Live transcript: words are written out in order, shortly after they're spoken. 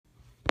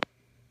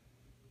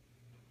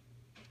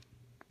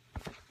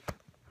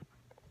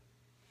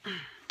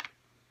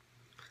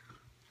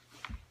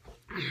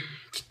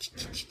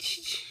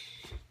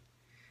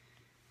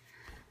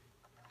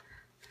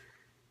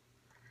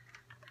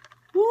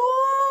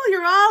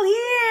you're all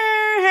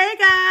here. Hey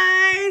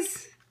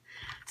guys.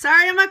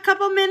 Sorry I'm a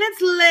couple minutes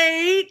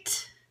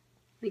late.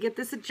 Let me get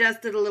this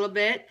adjusted a little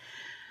bit.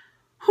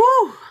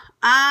 Whew.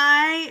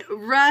 I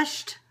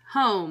rushed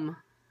home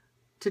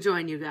to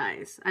join you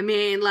guys. I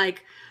mean,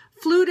 like,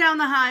 flew down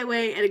the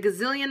highway at a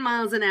gazillion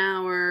miles an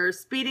hour,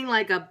 speeding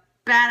like a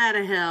bat out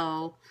of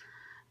hell,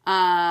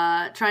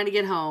 trying to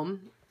get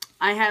home.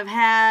 I have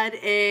had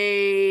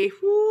a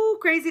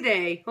crazy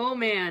day. Oh,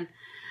 man.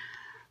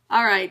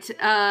 All right.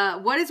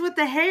 What is with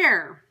the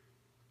hair?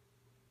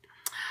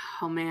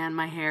 Oh, man,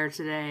 my hair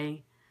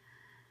today.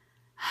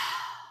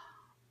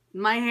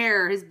 My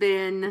hair has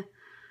been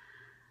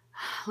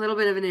a little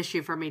bit of an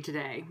issue for me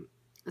today.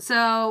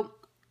 So,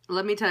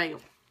 let me tell you.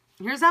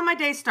 Here's how my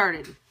day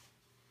started.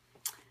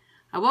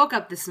 I woke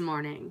up this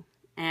morning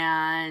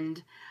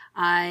and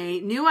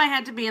I knew I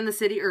had to be in the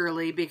city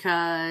early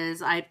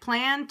because I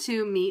planned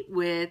to meet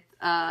with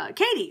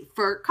Katie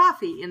for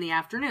coffee in the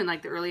afternoon,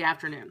 like the early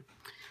afternoon.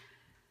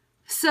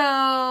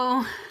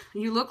 So,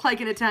 you look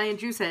like an Italian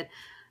juice head.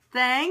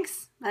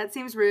 Thanks. That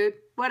seems rude.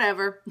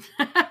 Whatever.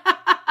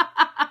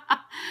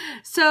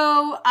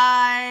 So,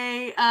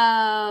 I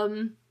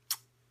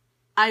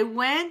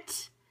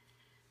went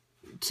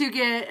to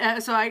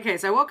get, so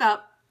I woke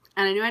up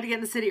and I knew I had to get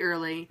in the city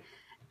early.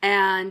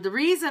 And the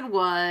reason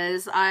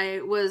was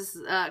I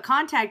was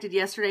contacted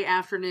yesterday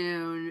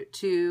afternoon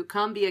to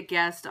come be a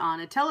guest on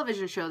a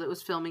television show that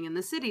was filming in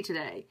the city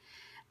today.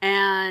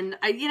 And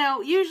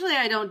usually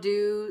I don't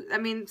do,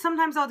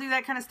 sometimes I'll do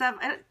that kind of stuff.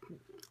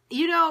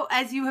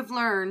 As you have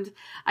learned,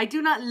 I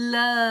do not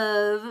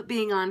love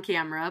being on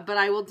camera, but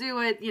I will do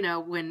it,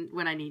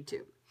 when I need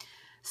to.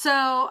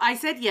 So I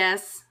said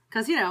yes,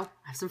 because, I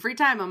have some free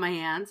time on my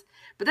hands.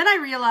 But then I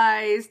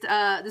realized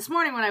this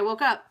morning when I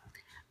woke up,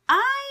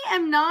 I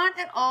am not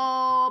at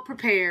all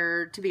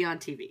prepared to be on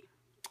TV.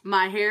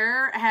 My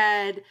hair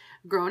had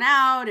grown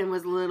out and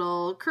was a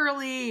little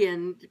curly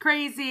and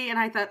crazy, and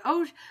I thought,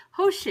 oh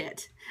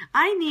shit,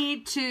 I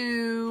need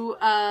to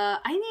go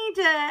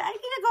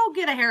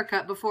get a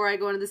haircut before I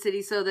go into the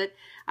city so that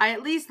I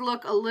at least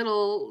look a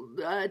little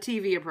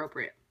TV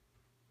appropriate.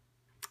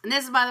 And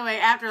this is, by the way,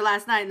 after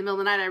last night in the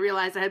middle of the night, I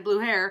realized I had blue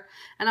hair,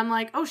 and I'm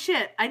like, oh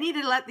shit, I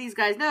needed to let these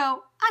guys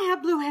know I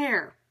have blue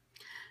hair.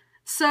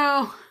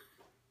 So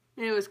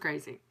it was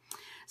crazy.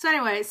 So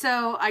anyway,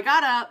 so I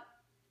got up.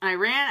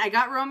 I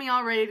got Romy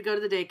all ready to go to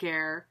the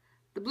daycare.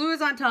 The blue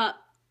is on top.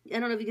 I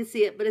don't know if you can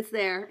see it, but it's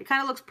there. It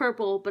kind of looks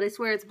purple, but I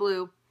swear it's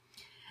blue.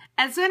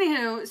 And so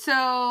anywho,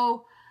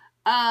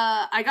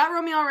 I got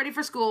Romy all ready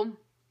for school.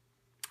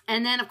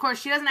 And then, of course,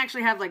 she doesn't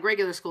actually have, like,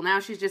 regular school. Now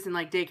she's just in,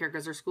 like, daycare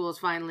because her school is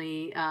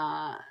finally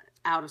out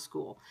of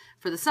school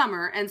for the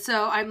summer. And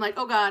so I'm like,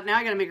 oh, God, now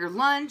I got to make her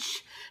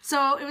lunch.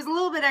 So it was a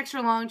little bit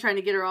extra long trying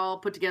to get her all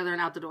put together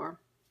and out the door.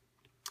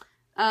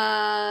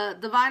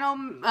 The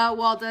vinyl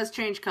wall does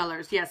change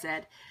colors. Yes,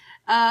 Ed.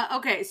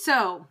 Okay,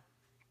 so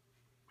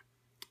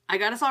I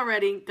got us all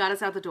ready, got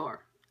us out the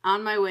door,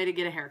 on my way to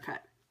get a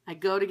haircut. I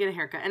go to get a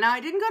haircut. And now I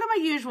didn't go to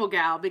my usual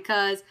gal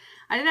because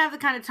I didn't have the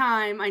kind of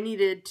time I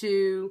needed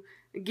to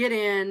get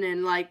in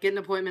and, like, get an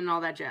appointment and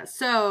all that jazz.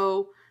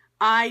 So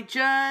I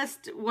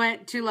just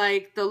went to,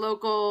 like, the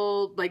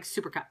local, like,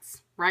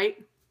 Supercuts, right?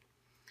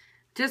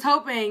 Just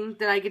hoping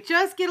that I could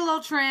just get a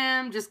little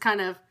trim, just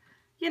kind of,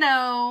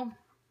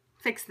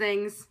 fix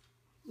things,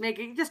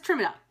 just trim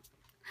it up.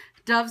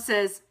 Dove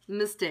says,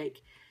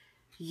 mistake.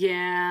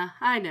 Yeah,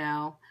 I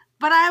know.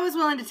 But I was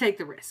willing to take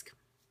the risk.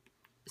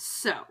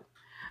 So,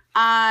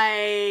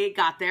 I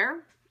got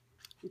there,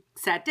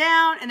 sat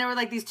down, and there were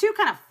like these two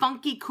kind of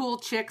funky, cool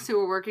chicks who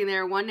were working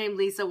there. One named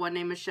Lisa, one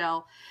named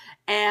Michelle.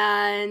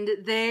 And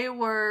they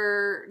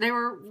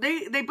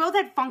both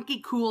had funky,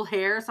 cool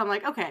hair. So I'm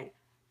like, okay,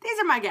 these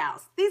are my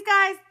gals. These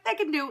guys,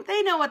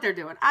 they know what they're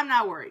doing. I'm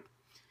not worried.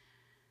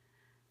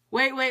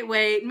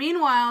 Wait.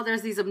 Meanwhile,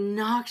 there's these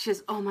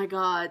obnoxious, oh my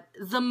God,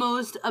 the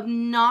most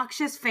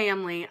obnoxious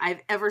family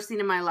I've ever seen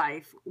in my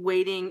life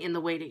waiting in the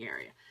waiting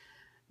area.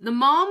 The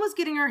mom was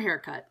getting her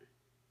haircut.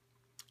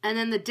 And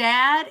then the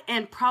dad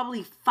and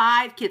probably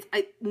 5 kids,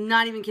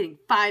 not even kidding,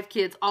 5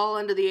 kids, all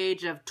under the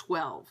age of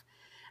 12.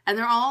 And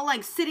they're all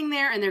like sitting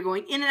there and they're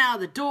going in and out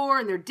of the door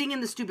and they're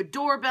dinging the stupid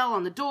doorbell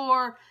on the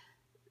door.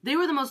 They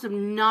were the most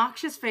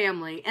obnoxious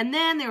family. And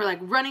then they were like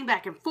running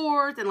back and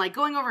forth and like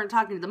going over and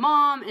talking to the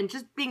mom and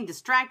just being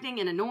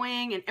distracting and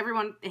annoying. And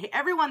everyone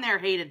there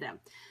hated them.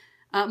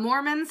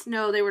 Mormons?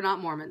 No, they were not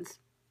Mormons.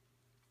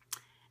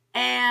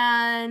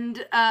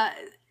 And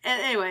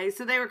anyway,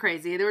 so they were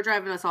crazy. They were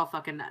driving us all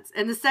fucking nuts.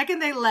 And the second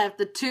they left,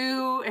 the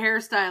two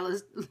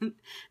hairstylists,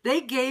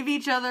 they gave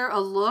each other a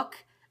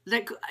look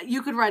that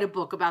you could write a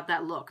book about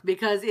that look.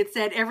 Because it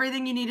said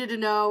everything you needed to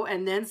know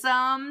and then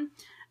some.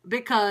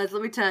 Because,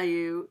 let me tell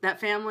you, that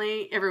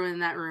family, everyone in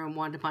that room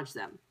wanted to punch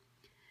them.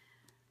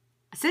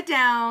 I sit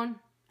down.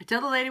 I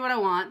tell the lady what I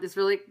want. This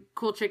really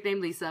cool chick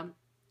named Lisa.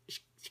 She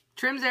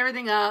trims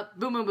everything up.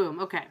 Boom, boom, boom.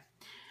 Okay.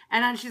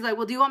 And then she's like,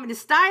 well, do you want me to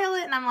style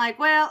it? And I'm like,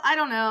 well, I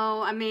don't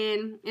know. I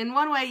mean, in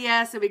one way,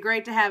 yes, it'd be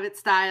great to have it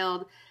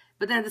styled.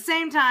 But then at the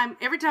same time,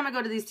 every time I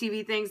go to these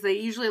TV things, they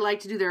usually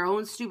like to do their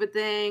own stupid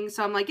thing.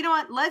 So I'm like, you know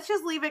what? Let's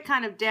just leave it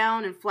kind of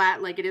down and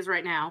flat like it is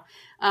right now.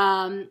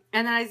 And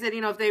then I said,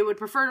 you know, if they would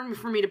prefer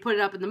for me to put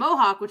it up in the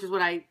Mohawk, which is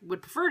what I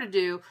would prefer to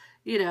do,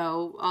 you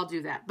know, I'll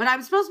do that. But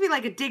I'm supposed to be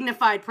like a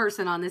dignified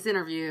person on this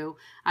interview.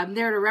 I'm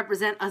there to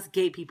represent us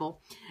gay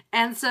people.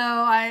 And so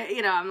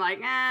I'm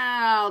like,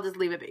 I'll just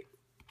leave it be.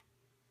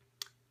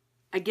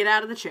 I get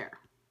out of the chair.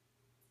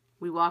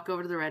 We walk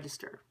over to the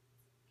register.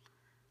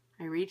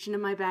 I reach into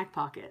my back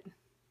pocket.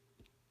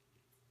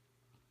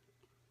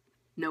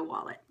 No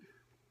wallet.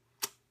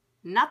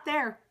 Not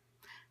there.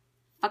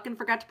 Fucking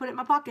forgot to put it in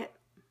my pocket.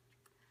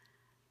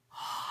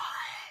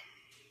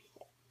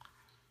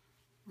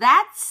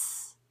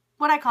 That's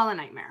what I call a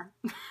nightmare.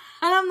 And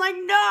I'm like,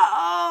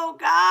 no,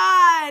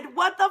 God,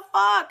 what the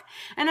fuck?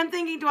 And I'm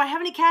thinking, do I have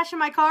any cash in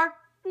my car?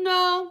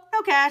 No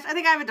cash. I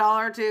think I have $1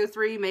 or $2,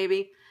 $3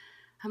 maybe.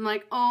 I'm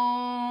like,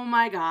 oh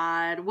my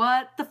God,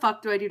 what the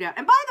fuck do I do now?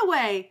 And by the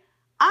way,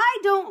 I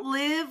don't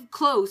live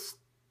close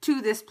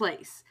to this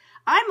place.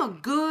 I'm a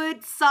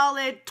good,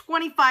 solid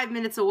 25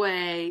 minutes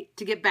away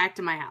to get back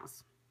to my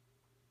house.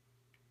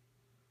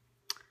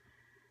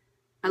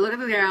 I look at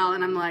the girl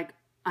and I'm like,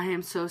 I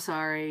am so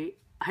sorry.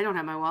 I don't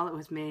have my wallet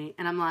with me.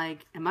 And I'm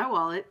like, and my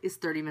wallet is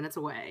 30 minutes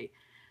away.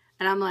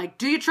 And I'm like,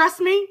 do you trust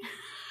me?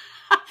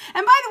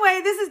 And by the way,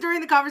 this is during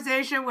the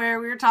conversation where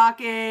we were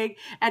talking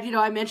and, you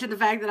know, I mentioned the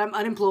fact that I'm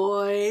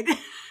unemployed.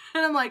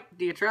 And I'm like,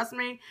 do you trust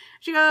me?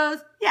 She goes,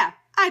 yeah,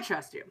 I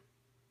trust you.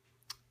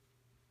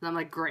 And I'm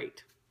like,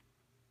 great.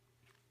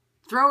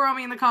 Throw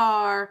Romy in the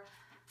car,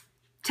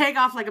 take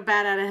off like a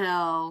bat out of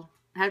hell.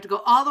 I have to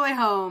go all the way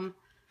home,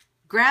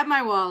 grab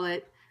my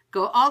wallet,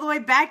 go all the way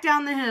back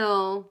down the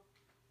hill,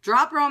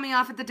 drop Romy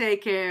off at the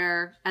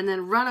daycare, and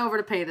then run over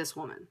to pay this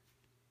woman.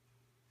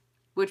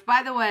 Which,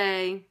 by the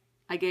way,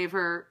 I gave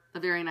her a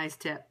very nice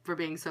tip for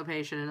being so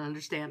patient and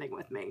understanding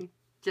with me,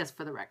 just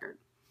for the record.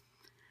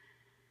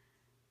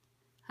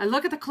 I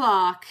look at the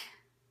clock,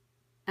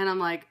 and I'm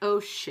like,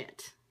 oh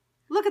shit.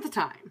 Look at the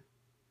time.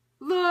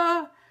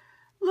 Look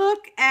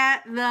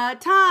at the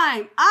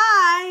time.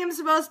 I am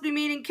supposed to be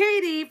meeting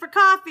Katie for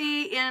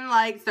coffee in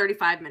like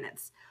 35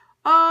 minutes.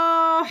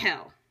 Oh,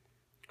 hell.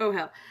 Oh,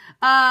 hell.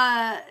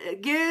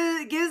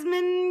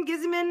 Gizmon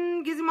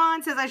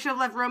says I should have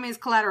left Romy as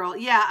collateral.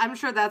 Yeah, I'm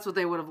sure that's what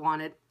they would have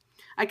wanted.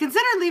 I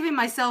considered leaving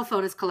my cell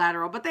phone as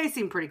collateral, but they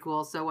seem pretty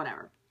cool, so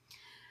whatever.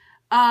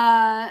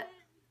 I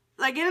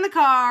get in the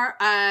car.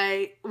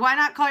 Why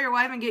not call your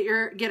wife and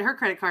get her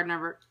credit card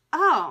number?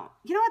 Oh,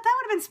 you know what? That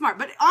would have been smart.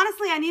 But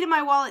honestly, I needed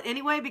my wallet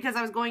anyway because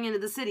I was going into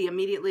the city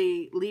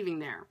immediately leaving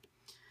there.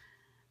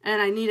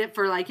 And I need it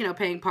for, like, you know,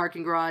 paying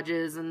parking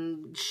garages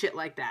and shit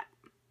like that.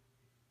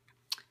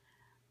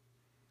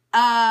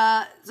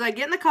 So I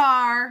get in the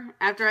car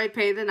after I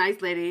pay the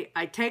nice lady.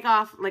 I take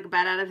off like a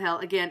bat out of hell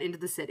again into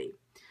the city.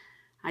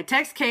 I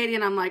text Katie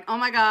and I'm like, oh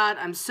my God,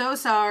 I'm so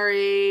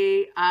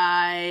sorry.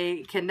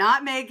 I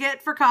cannot make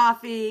it for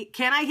coffee.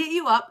 Can I hit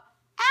you up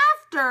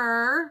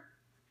after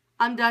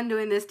I'm done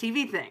doing this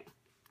TV thing?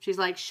 She's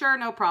like, sure,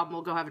 no problem.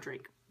 We'll go have a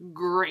drink.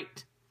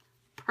 Great.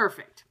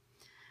 Perfect.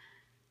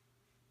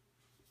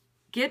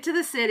 Get to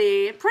the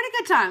city. Pretty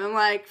good time. I'm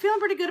like, feeling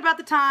pretty good about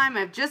the time. I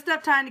have just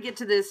enough time to get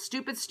to this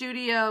stupid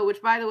studio,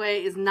 which, by the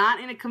way, is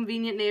not in a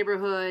convenient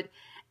neighborhood.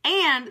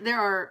 And there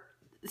are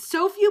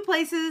so few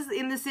places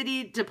in the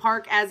city to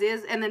park as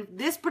is. And then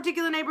this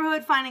particular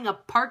neighborhood, finding a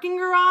parking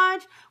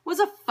garage was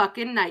a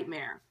fucking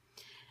nightmare.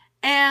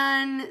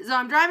 And so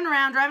I'm driving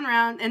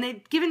around, and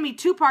they've given me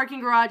 2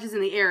 parking garages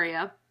in the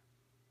area.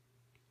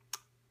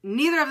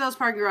 Neither of those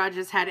parking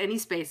garages had any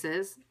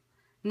spaces.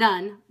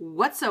 None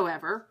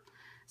whatsoever.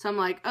 So I'm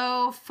like,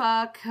 oh,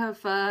 fuck.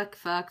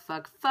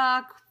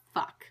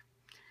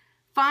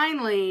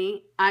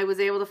 Finally, I was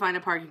able to find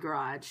a parking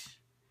garage.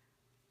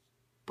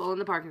 Pull in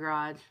the parking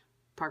garage,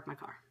 park my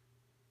car.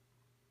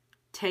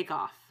 Take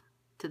off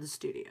to the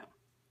studio.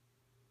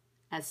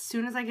 As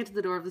soon as I get to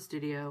the door of the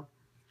studio,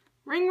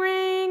 ring,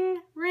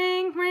 ring,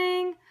 ring,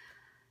 ring.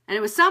 And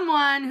it was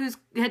someone who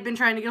had been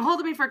trying to get a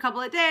hold of me for a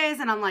couple of days.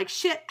 And I'm like,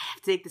 shit, I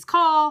have to take this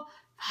call.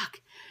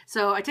 Fuck.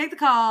 So I take the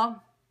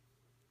call.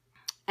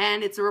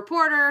 And it's a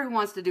reporter who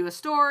wants to do a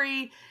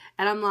story.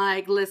 And I'm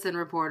like, listen,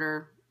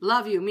 reporter,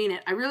 love you, mean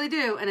it. I really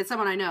do. And it's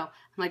someone I know.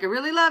 I'm like, I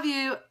really love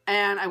you.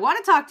 And I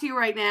want to talk to you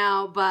right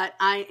now. But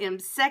I am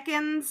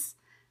seconds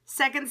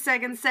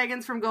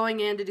from going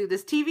in to do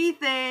this TV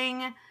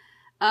thing.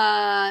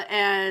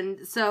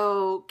 And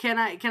so can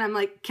I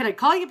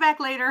call you back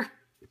later?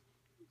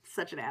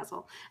 Such an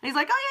asshole. And he's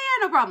like, oh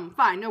yeah, no problem.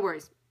 Fine, no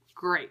worries.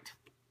 Great.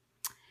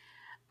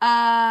 So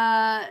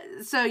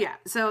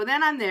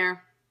then I'm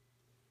there.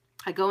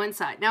 I go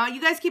inside. Now, you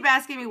guys keep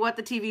asking me what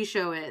the TV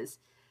show is.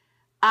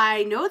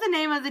 I know the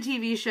name of the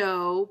TV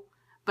show,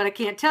 but I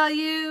can't tell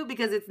you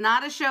because it's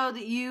not a show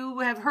that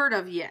you have heard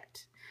of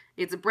yet.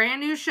 It's a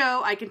brand new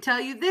show. I can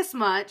tell you this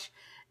much.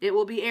 It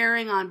will be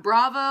airing on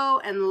Bravo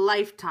and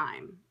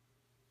Lifetime.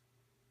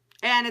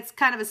 And it's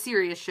kind of a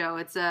serious show.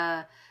 It's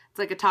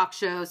like a talk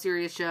show,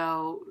 serious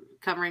show,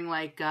 covering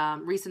like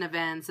recent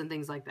events and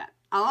things like that.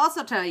 I'll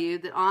also tell you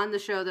that on the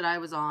show that I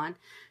was on,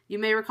 you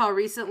may recall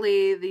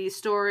recently the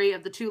story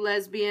of the 2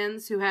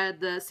 lesbians who had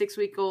the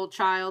 6-week-old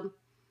child,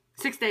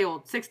 6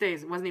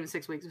 days. It wasn't even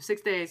 6 weeks, it was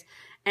 6 days.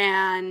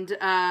 And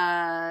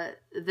the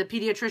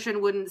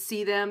pediatrician wouldn't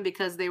see them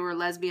because they were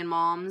lesbian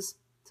moms,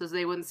 so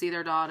they wouldn't see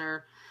their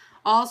daughter.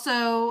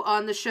 Also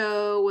on the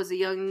show was a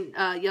young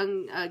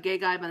gay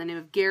guy by the name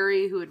of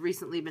Gary who had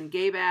recently been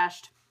gay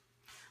bashed.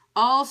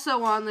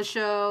 Also on the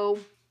show,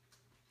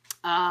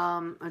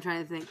 I'm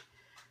trying to think.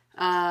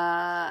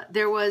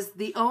 There was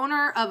the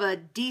owner of a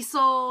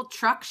diesel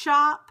truck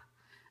shop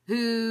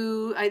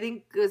who I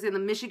think was in the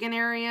Michigan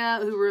area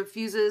who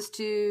refuses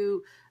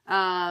to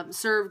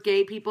serve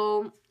gay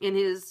people in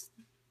his,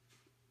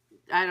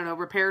 I don't know,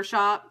 repair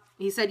shop.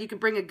 He said you could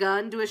bring a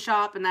gun to his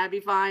shop and that'd be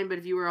fine, but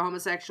if you were a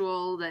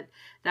homosexual,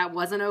 that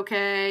wasn't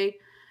okay.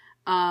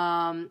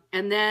 And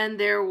then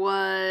there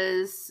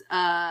was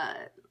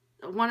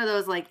one of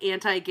those like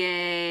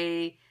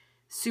anti-gay,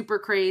 super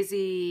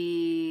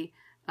crazy,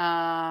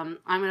 I'm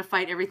gonna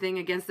fight everything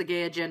against the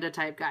gay agenda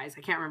type guys.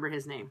 I can't remember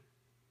his name.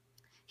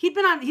 He's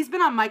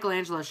been on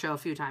Michelangelo's show a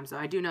few times, though.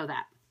 I do know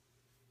that.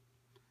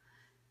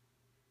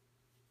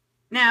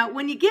 Now,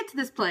 when you get to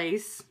this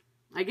place,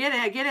 I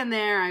get in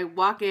there, I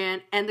walk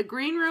in, and the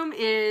green room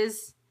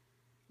is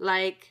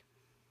like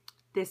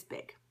this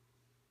big.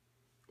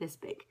 This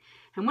big.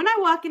 And when I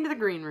walk into the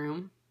green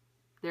room,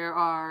 there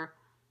are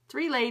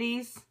 3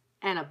 ladies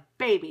and a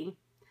baby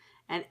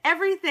and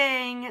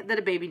everything that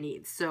a baby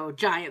needs. So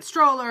giant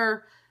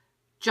stroller,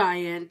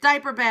 giant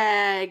diaper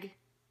bag.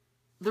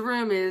 The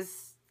room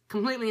is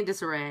completely in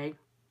disarray.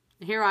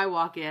 Here I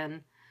walk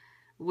in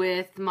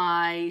with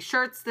my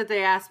shirts that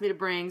they asked me to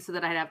bring so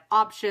that I'd have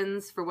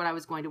options for what I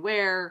was going to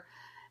wear.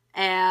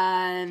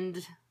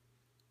 And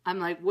I'm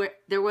like,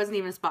 there wasn't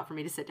even a spot for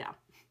me to sit down.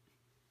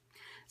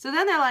 So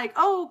then they're like,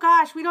 oh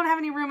gosh, we don't have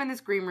any room in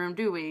this green room,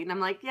 do we? And I'm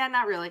like, yeah,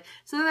 not really.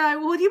 So they're like,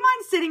 well, do you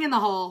mind sitting in the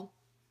hall?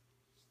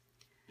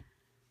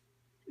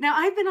 Now,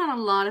 I've been on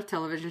a lot of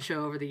television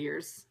shows over the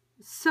years.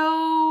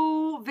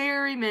 So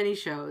very many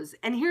shows.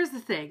 And here's the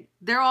thing.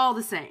 They're all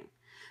the same.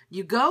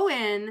 You go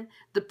in,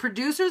 the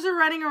producers are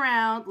running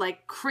around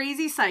like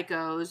crazy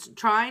psychos,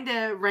 trying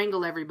to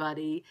wrangle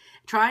everybody,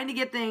 trying to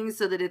get things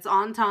so that it's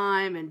on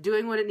time and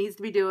doing what it needs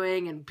to be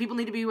doing, and people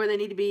need to be where they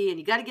need to be, and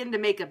you got to get into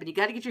makeup, and you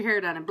got to get your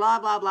hair done, and blah,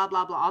 blah, blah,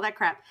 blah, blah, all that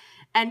crap.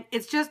 And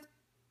it's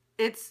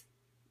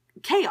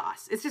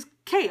chaos. It's just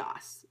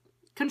chaos.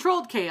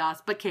 Controlled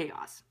chaos, but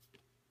chaos.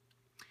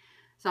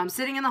 So I'm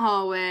sitting in the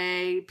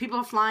hallway, people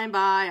are flying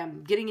by,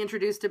 I'm getting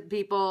introduced to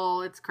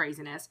people, it's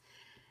craziness.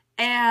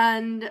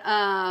 And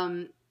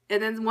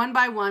then one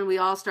by one, we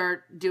all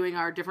start doing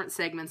our different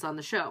segments on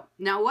the show.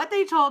 Now, what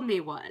they told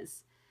me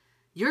was,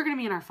 you're going to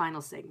be in our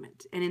final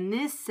segment. And in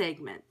this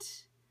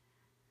segment,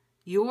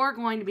 you're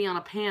going to be on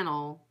a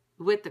panel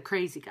with the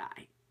crazy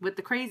guy, with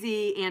the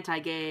crazy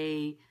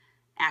anti-gay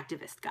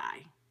activist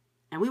guy.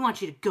 And we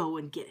want you to go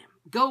and get him.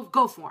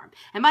 Go for him.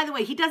 And by the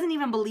way, he doesn't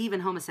even believe in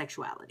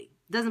homosexuality.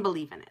 Doesn't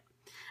believe in it.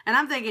 And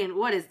I'm thinking,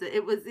 what is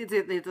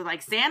it's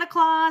like Santa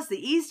Claus, the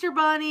Easter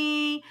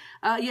Bunny,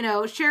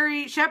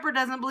 Sherry Shepherd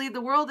doesn't believe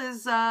the world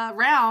is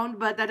round,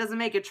 but that doesn't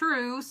make it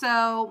true.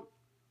 So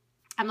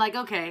I'm like,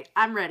 okay,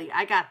 I'm ready.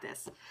 I got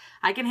this.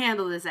 I can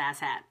handle this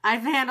asshat.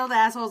 I've handled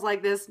assholes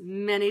like this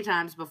many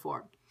times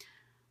before.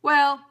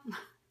 Well,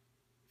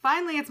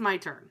 finally it's my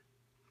turn.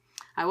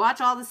 I watch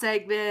all the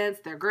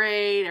segments. They're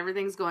great.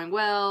 Everything's going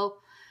well.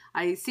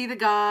 I see the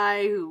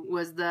guy who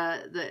was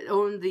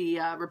owned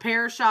the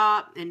repair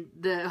shop, and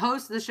the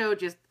host of the show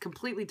just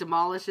completely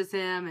demolishes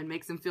him and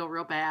makes him feel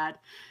real bad,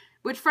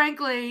 which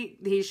frankly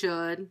he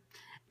should.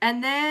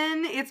 And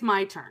then it's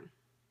my turn.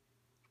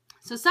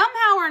 So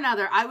somehow or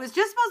another, I was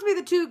just supposed to be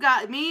the 2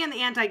 guys, me and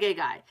the anti-gay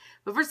guy,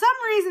 but for some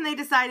reason they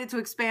decided to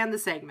expand the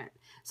segment.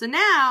 So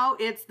now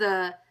it's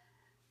the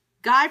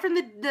guy from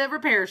the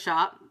repair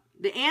shop,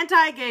 the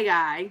anti-gay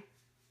guy,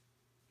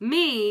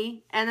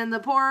 me, and then the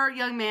poor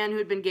young man who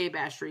had been gay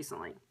bashed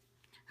recently,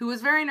 who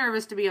was very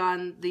nervous to be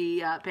on the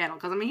panel.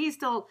 Because, I mean, he's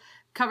still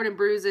covered in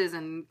bruises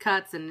and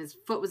cuts, and his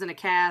foot was in a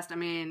cast. I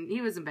mean,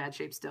 he was in bad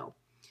shape still.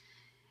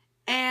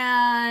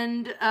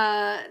 And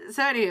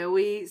so anyway,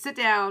 we sit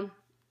down,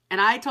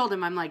 and I told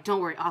him, I'm like, don't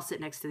worry, I'll sit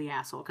next to the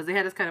asshole. Because they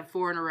had us kind of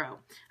 4 in a row.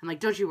 I'm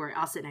like, don't you worry,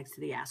 I'll sit next to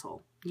the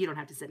asshole. You don't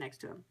have to sit next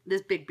to him.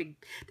 This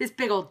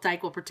big old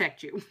dyke will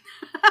protect you.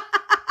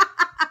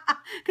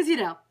 Because,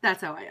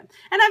 that's how I am.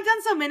 And I've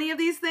done so many of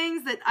these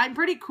things that I'm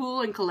pretty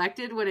cool and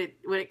collected when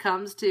it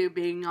comes to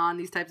being on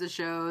these types of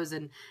shows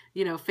and,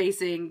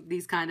 facing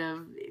these kind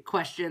of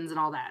questions and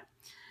all that.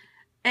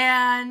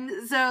 And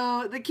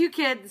so the cute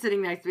kid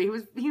sitting next to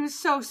me, he was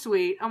so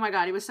sweet. Oh my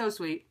God, he was so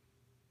sweet.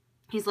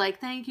 He's like,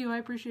 thank you, I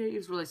appreciate it. He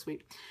was really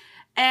sweet.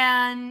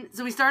 And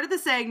so we started the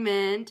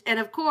segment, and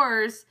of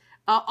course,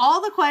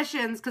 all the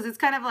questions, because it's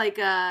kind of like,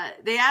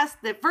 they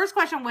asked, the first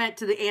question went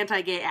to the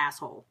anti-gay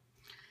asshole.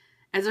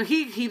 And so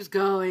he keeps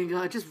going,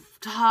 just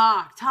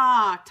talk.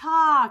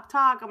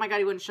 Oh my God,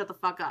 he wouldn't shut the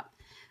fuck up.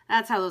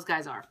 That's how those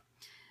guys are.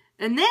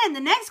 And then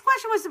the next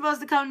question was supposed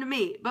to come to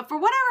me. But for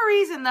whatever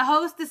reason, the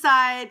host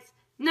decides,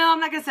 No,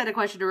 I'm not going to send a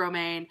question to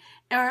Romaine.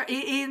 Or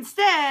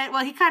instead,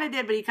 well, he kind of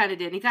did, but he kind of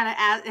didn't. He kind of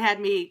had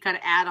me kind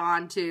of add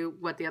on to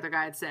what the other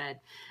guy had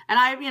said. And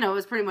I, it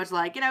was pretty much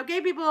like,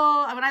 gay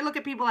people, when I look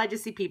at people, I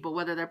just see people,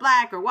 whether they're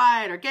black or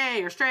white or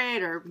gay or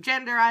straight or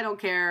gender, I don't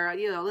care.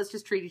 Let's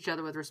just treat each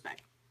other with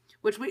respect.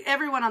 Which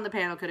everyone on the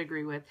panel could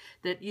agree with,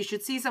 that you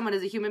should see someone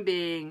as a human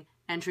being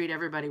and treat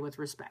everybody with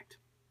respect.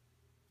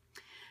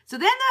 So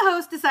then the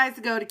host decides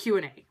to go to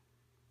Q&A.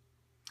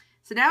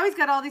 So now he's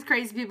got all these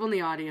crazy people in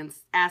the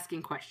audience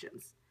asking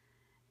questions.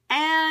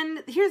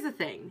 And here's the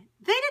thing.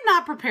 They did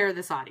not prepare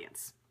this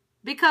audience.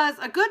 Because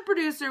a good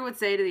producer would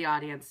say to the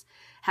audience,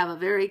 have a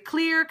very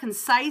clear,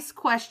 concise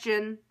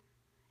question.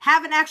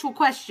 Have an actual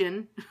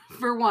question,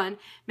 for one.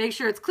 Make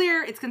sure it's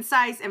clear, it's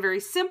concise, and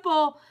very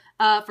simple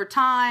for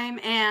time.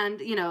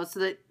 And, so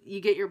that you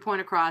get your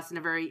point across in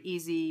a very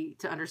easy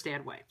to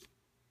understand way.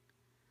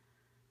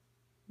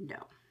 No.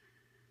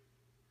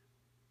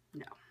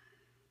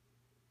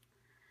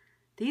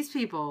 These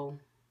people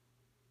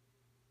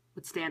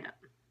would stand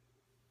up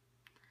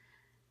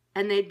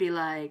and they'd be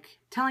like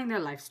telling their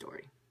life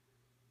story.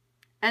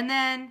 And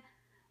then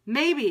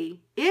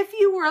maybe if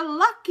you were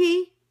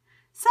lucky,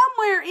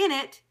 somewhere in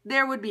it,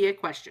 there would be a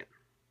question.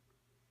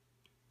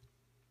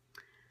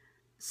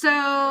 So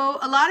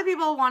a lot of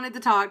people wanted to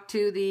talk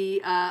to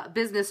the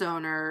business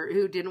owner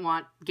who didn't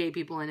want gay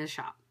people in his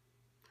shop.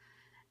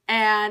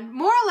 And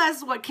more or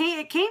less what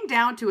it came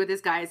down to with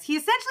this guy is he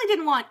essentially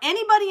didn't want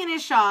anybody in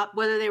his shop,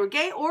 whether they were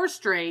gay or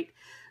straight,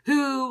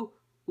 who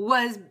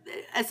was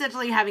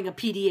essentially having a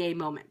PDA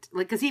moment.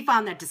 Because he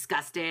found that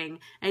disgusting.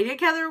 And he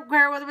didn't care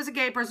whether it was a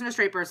gay person or a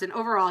straight person.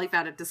 Overall, he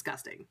found it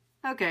disgusting.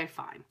 Okay,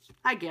 fine.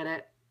 I get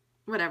it.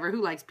 Whatever.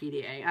 Who likes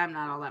PDA? I'm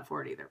not all that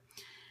for it either.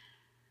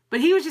 But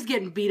he was just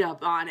getting beat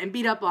up on. And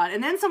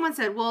then someone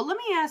said, well, let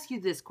me ask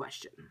you this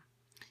question.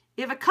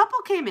 If a couple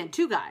came in,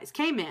 two guys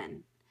came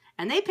in,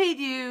 and they paid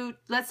you,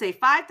 let's say,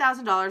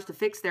 $5,000 to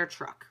fix their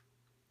truck.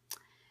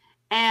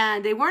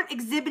 And they weren't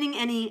exhibiting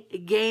any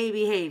gay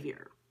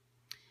behavior.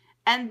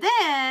 And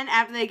then,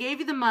 after they gave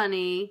you the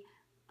money,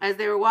 as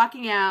they were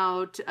walking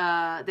out,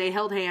 they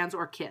held hands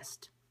or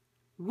kissed.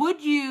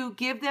 Would you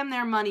give them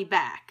their money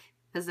back?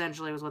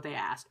 Essentially was what they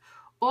asked.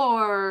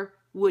 Or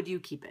would you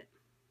keep it?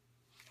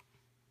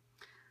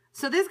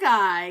 So this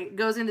guy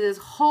goes into this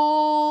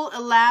whole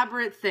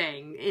elaborate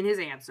thing in his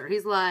answer.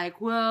 He's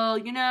like, well,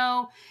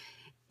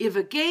 if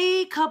a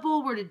gay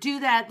couple were to do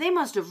that, they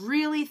must have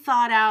really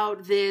thought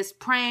out this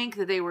prank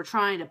that they were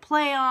trying to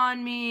play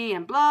on me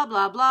and blah,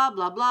 blah, blah,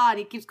 blah, blah. And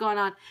he keeps going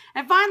on.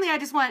 And finally, I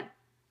just went,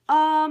 who's got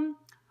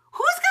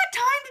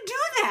time to do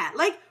that?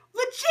 Like,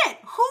 legit,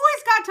 who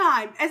has got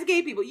time? As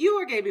gay people, you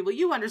are gay people,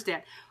 you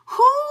understand.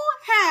 Who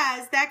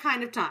has that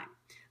kind of time?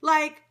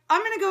 Like,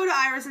 I'm going to go to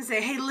Iris and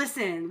say, hey,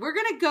 listen, we're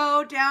going to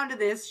go down to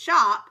this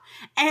shop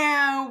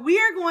and we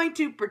are going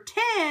to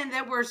pretend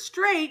that we're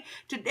straight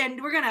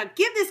and we're going to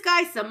give this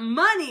guy some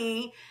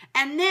money.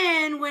 And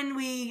then when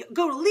we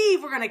go to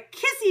leave, we're going to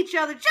kiss each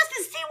other just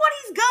to see what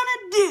he's going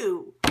to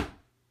do.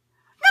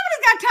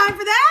 Nobody's got time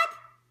for that.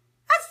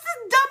 That's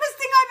the dumbest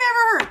thing I've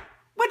ever heard.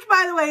 Which,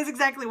 by the way, is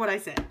exactly what I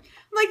said.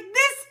 Like,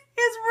 this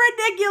is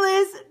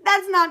ridiculous.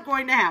 That's not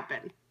going to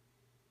happen.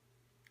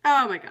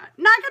 Oh my God.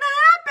 Not going to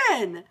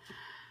happen.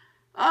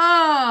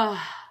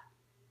 Oh.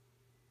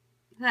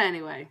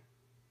 Anyway.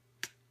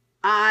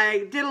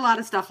 I did a lot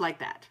of stuff like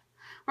that.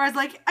 Where I was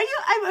like,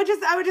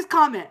 I would just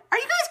comment, are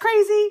you guys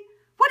crazy?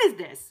 What is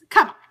this?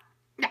 Come on.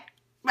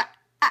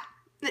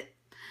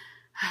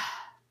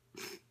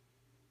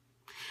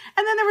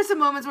 And then there were some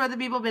moments where the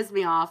people pissed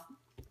me off.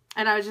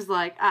 And I was just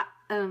like,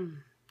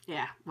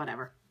 yeah,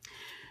 whatever.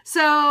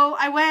 So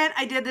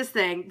I did this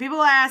thing. People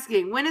are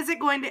asking, when is it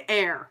going to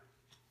air?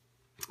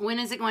 When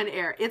is it going to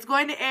air? It's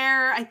going to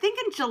air, I think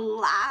in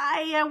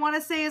July, I want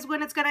to say is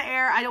when it's going to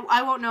air.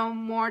 I won't know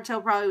more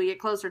until probably we get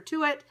closer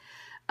to it.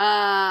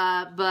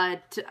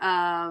 But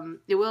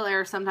it will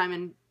air sometime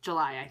in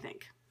July, I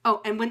think.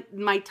 Oh, and when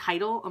my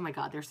title, oh my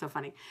God, they're so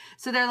funny.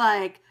 So they're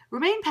like,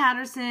 Romaine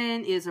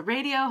Patterson is a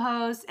radio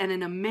host and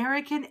an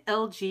American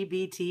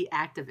LGBT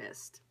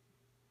activist.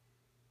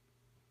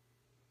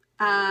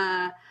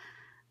 I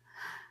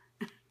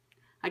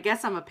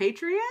guess I'm a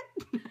patriot.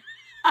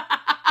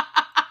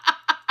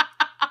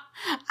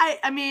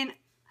 I mean,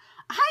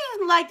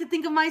 I like to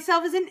think of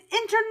myself as an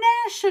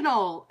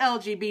international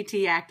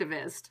LGBT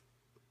activist.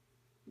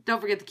 Don't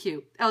forget the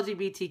Q,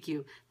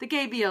 LGBTQ, the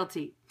gay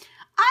BLT.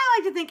 I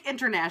like to think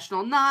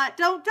international,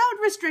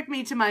 don't restrict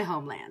me to my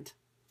homeland.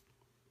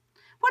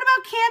 What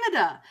about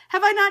Canada?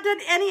 Have I not done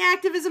any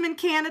activism in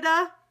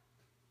Canada?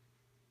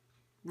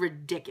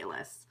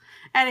 Ridiculous.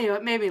 Anyway,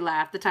 it made me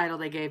laugh, the title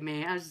they gave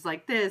me. I was just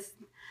like, this,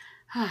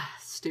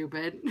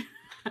 stupid.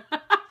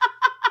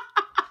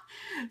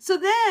 So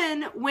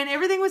then, when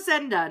everything was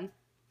said and done,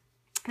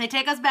 they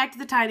take us back to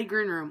the tiny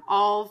green room,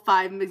 all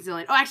 5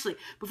 maxillion. Oh, actually,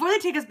 before they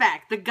take us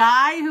back, the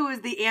guy who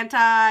is the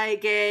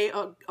anti-gay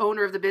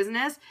owner of the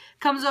business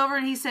comes over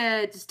and he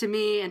said to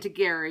me and to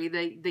Gary,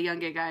 the young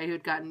gay guy who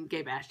had gotten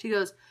gay bashed, he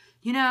goes,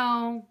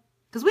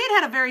 Because we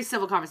had a very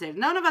civil conversation.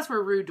 None of us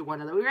were rude to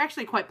one another. We were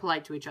actually quite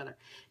polite to each other.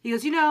 He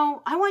goes,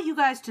 I want you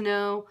guys to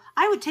know,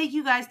 I would take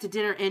you guys to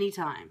dinner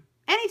anytime.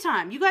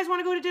 Anytime. You guys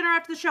want to go to dinner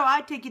after the show?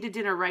 I'd take you to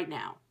dinner right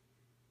now.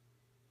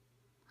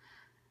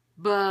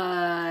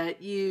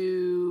 But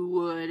you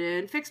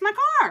wouldn't fix my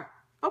car.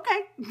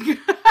 Okay.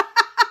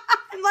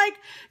 I'm like,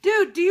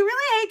 dude, do you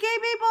really hate gay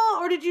people?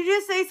 Or did you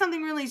just say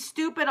something really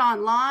stupid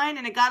online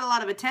and it got a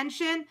lot of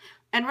attention?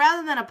 And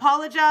rather than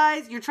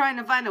apologize, you're trying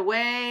to find a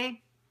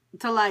way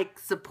to like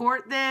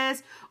support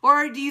this?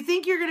 Or do you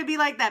think you're going to be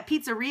like that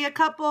pizzeria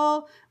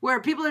couple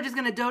where people are just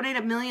going to donate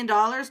 $1 million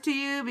to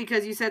you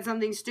because you said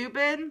something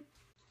stupid?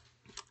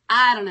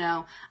 I don't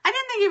know. I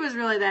didn't think he was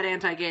really that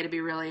anti-gay, to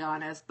be really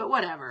honest, but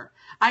whatever.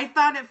 I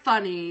found it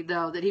funny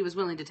though that he was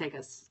willing to take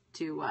us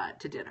to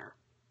dinner.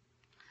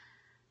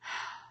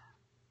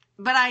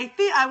 But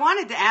I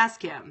wanted to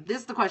ask him, this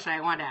is the question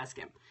I wanted to ask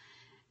him.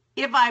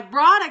 If I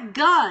brought a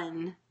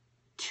gun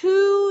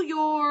to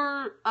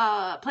your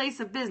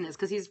place of business,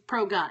 because he's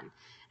pro-gun,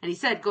 and he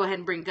said, go ahead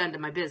and bring a gun to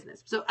my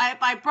business. So if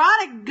I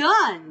brought a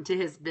gun to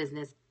his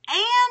business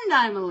and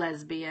I'm a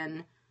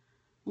lesbian,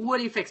 would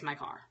he fix my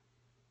car?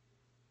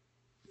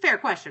 Fair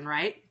question,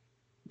 right?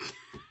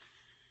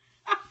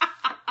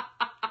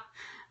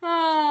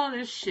 Oh,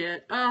 this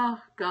shit. Oh,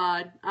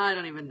 God. I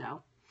don't even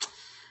know.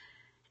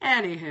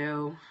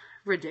 Anywho,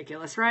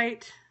 ridiculous,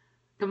 right?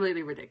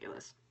 Completely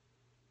ridiculous.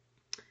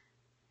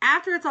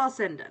 After it's all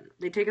said and done,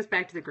 they take us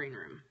back to the green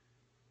room.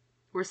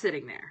 We're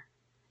sitting there,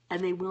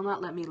 and they will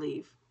not let me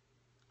leave.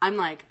 I'm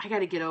like, I got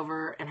to get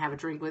over and have a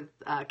drink with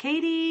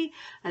Katie,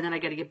 and then I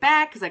got to get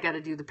back because I got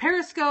to do the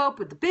Periscope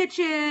with the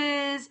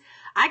bitches.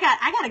 I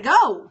got to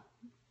go.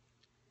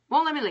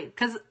 Won't let me leave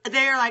because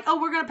they're like,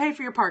 oh, we're going to pay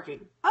for your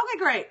parking. Okay,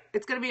 great.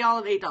 It's going to be all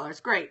of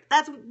 $8. Great.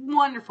 That's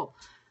wonderful.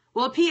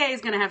 Well, a PA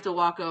is going to have to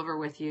walk over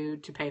with you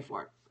to pay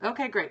for it.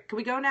 Okay, great. Can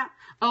we go now?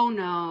 Oh,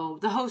 no.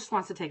 The host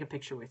wants to take a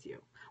picture with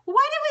you. Well,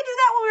 why did we do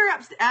that when we were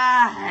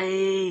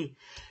upstairs?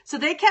 So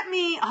they kept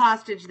me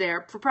hostage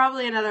there for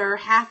probably another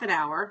half an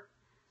hour.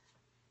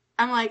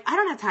 I'm like, I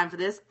don't have time for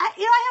this. I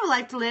have a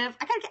life to live.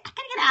 I gotta get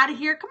out of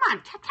here. Come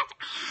on.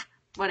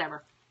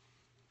 Whatever.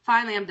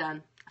 Finally, I'm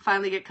done. I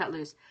finally get cut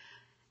loose.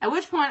 At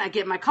which point, I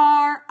get in my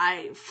car.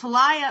 I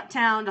fly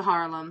uptown to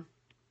Harlem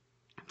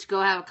to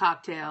go have a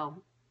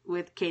cocktail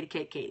with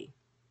Katie.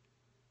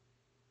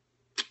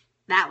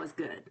 That was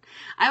good.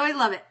 I always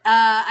love it.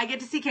 I get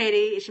to see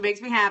Katie. She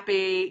makes me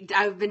happy.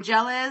 I've been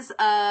jealous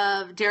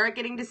of Derek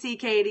getting to see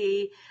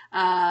Katie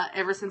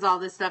ever since all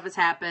this stuff has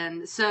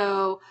happened.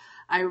 So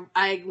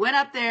I went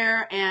up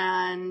there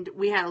and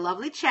we had a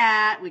lovely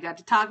chat. We got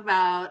to talk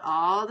about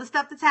all the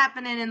stuff that's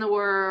happening in the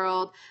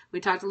world. We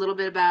talked a little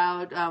bit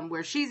about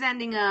where she's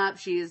ending up.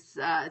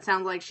 It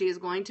sounds like she is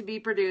going to be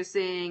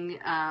producing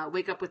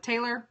Wake Up with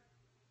Taylor,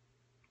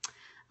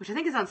 which I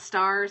think is on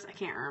Stars. I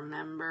can't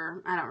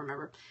remember. I don't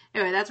remember.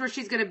 Anyway, that's where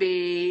she's going to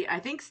be, I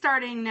think,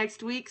 starting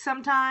next week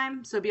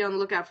sometime. So be on the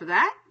lookout for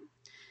that.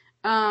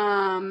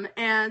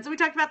 And so we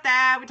talked about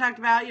that. We talked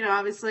about,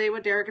 obviously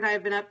what Derek and I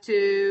have been up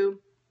to.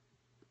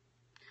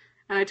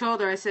 And I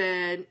told her, I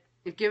said,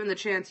 if given the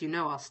chance,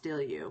 I'll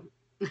steal you.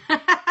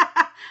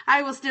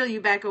 I will steal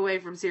you back away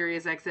from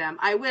SiriusXM.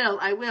 I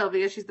will,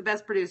 because she's the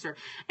best producer.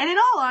 And in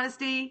all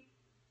honesty,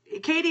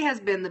 Katie has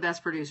been the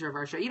best producer of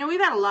our show. We've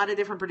had a lot of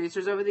different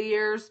producers over the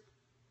years.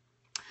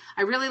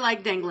 I really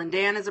like Danglin'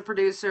 Dan as a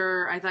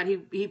producer. I thought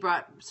he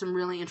brought some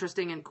really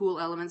interesting and cool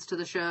elements to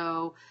the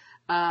show.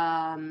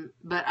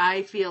 But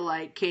I feel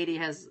like Katie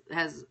has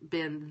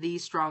been the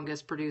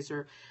strongest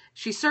producer.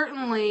 She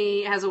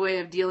certainly has a way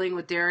of dealing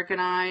with Derek and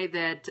I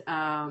that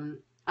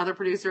other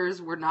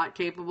producers were not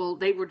capable.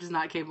 They were just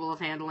not capable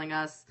of handling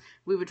us.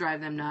 We would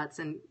drive them nuts,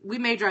 and we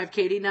may drive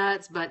Katie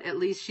nuts, but at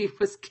least she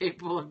was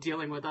capable of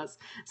dealing with us.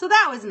 So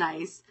that was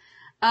nice.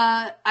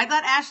 I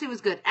thought Ashley was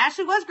good.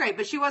 Ashley was great,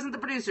 but she wasn't the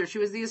producer. She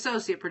was the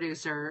associate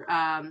producer.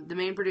 The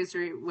main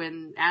producer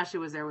when Ashley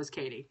was there was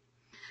Katie.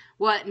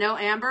 What? No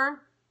Amber?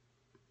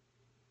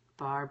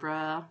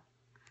 Barbara,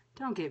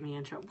 don't get me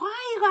in trouble.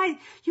 Why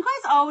you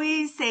guys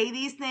always say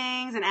these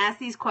things and ask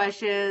these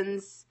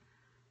questions.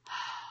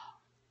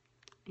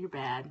 You're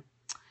bad.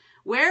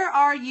 Where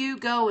are you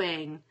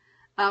going?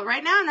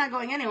 Right now I'm not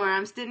going anywhere.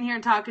 I'm sitting here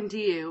and talking to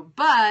you.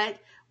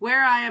 But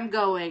where I am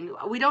going,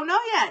 we don't know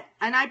yet.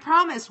 And I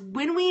promise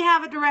when we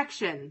have a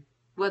direction,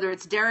 whether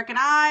it's Derek and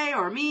I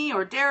or me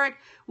or Derek,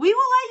 we will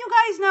let you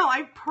guys know.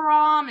 I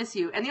promise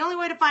you. And the only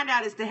way to find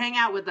out is to hang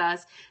out with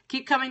us.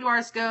 Keep coming to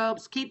our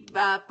scopes. Keep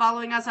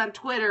following us on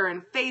Twitter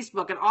and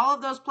Facebook and all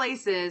of those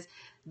places.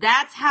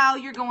 That's how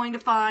you're going to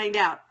find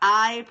out.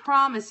 I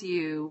promise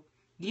you,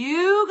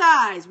 you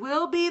guys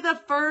will be the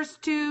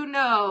first to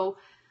know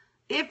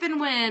if and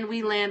when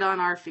we land on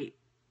our feet.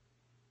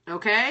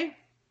 Okay?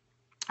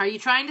 Are you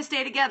trying to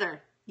stay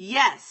together?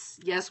 Yes.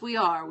 Yes, we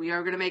are. We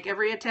are going to make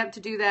every attempt to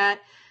do that.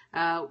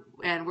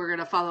 And we're going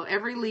to follow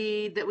every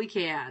lead that we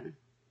can.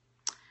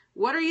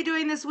 What are you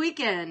doing this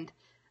weekend?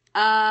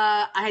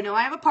 I know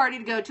I have a party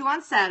to go to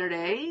on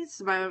Saturday.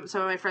 Some of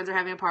my friends are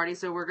having a party,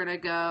 so we're going to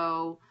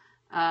go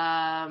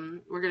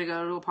We're going to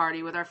go to a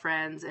party with our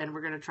friends, and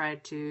we're going to try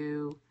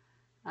to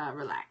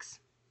relax.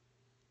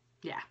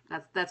 Yeah,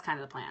 that's kind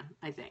of the plan,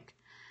 I think.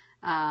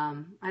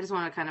 I just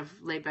want to kind of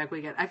laid back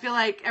weekend. I feel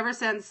like ever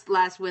since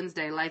last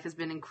Wednesday, life has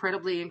been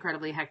incredibly,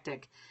 incredibly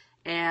hectic.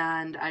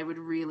 And I would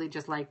really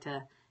just like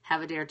to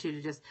have a day or two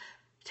to just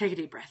take a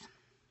deep breath.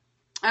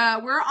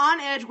 We're on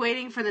edge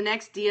waiting for the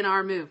next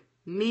DNR move.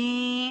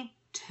 Me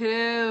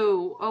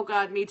too. Oh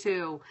God, me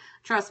too.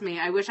 Trust me,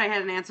 I wish I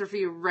had an answer for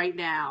you right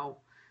now.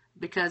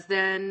 Because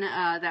then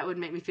that would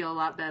make me feel a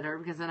lot better.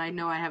 Because then I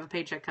know I have a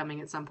paycheck coming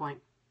at some point.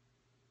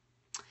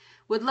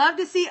 Would love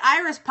to see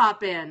Iris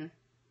pop in.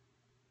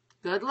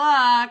 Good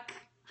luck.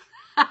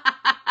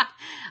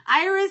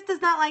 Iris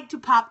does not like to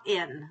pop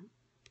in.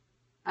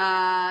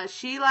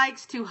 She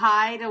likes to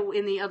hide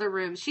in the other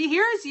room. She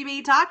hears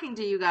me talking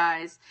to you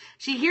guys.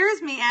 She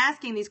hears me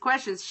asking these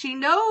questions. She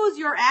knows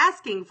you're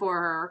asking for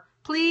her.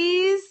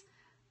 Please?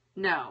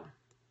 No.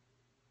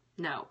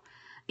 No.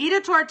 Eat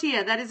a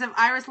tortilla. That is if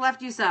Iris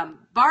left you some.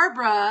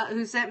 Barbara,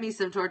 who sent me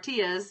some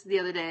tortillas the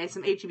other day,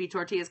 some H-E-B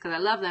tortillas because I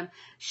love them,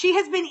 she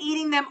has been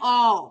eating them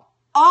all.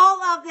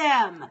 All of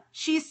them.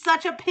 She's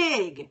such a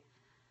pig.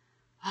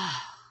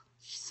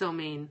 She's so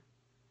mean.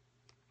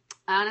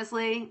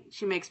 Honestly,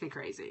 she makes me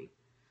crazy.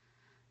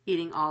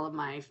 Eating all of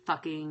my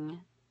fucking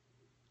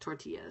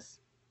tortillas.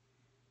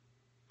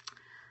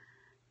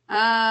 Okay,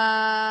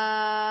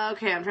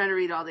 I'm trying to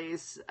read all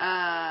these.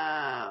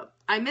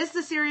 I missed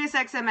the Sirius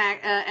XM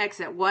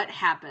exit. What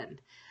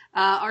happened?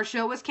 Our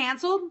show was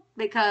canceled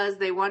because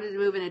they wanted to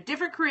move in a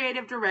different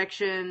creative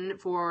direction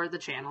for the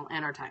channel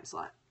and our time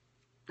slot.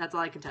 That's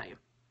all I can tell you.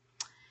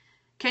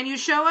 Can you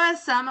show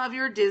us some of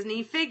your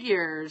Disney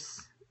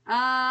figures? Yeah,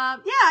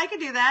 I can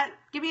do that.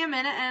 Give me a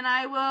minute and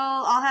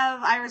I'll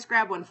have Iris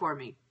grab one for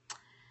me.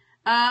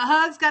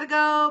 Hugs gotta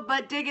go,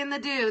 but dig in the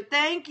do.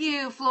 Thank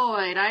you,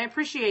 Floyd. I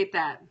appreciate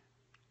that.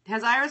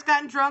 Has Iris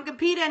gotten drunk and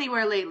peed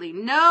anywhere lately?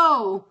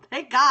 No.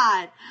 Thank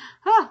God.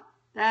 Huh.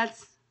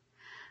 That's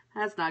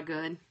not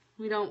good.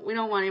 We don't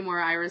want any more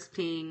Iris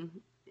peeing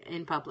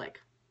in public.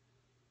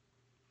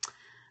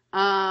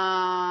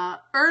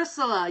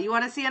 Ursula. You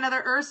want to see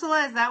another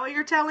Ursula? Is that what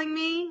you're telling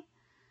me?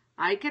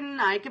 I can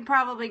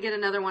probably get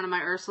another one of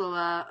my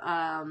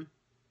Ursula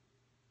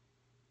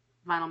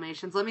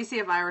Vinylmations. Let me see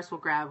if Iris will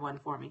grab one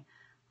for me.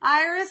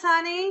 Iris,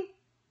 honey?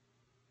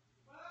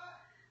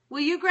 Will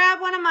you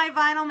grab one of my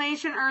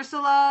Vinylmation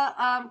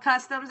Ursula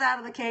customs out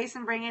of the case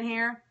and bring it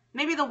here?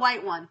 Maybe the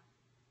white one.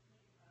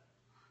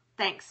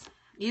 Thanks.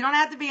 You don't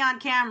have to be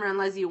on camera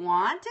unless you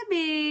want to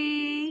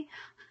be.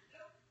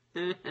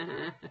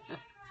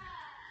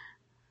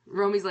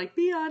 Romy's like,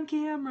 be on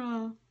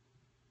camera.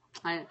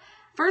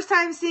 First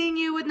time seeing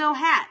you with no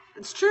hat.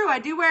 It's true, I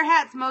do wear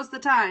hats most of the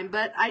time,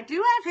 but I do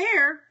have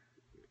hair.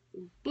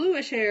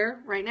 Bluish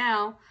hair right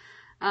now.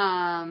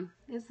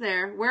 It's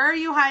there. Where are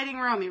you hiding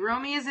Romy?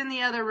 Romy is in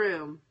the other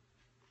room.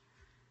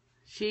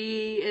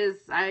 She's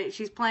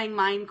playing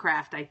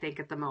Minecraft, I think,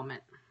 at the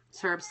moment.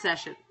 It's her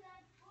obsession.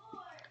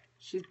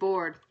 She's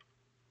bored,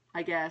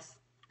 I guess.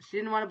 She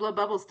didn't want to blow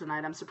bubbles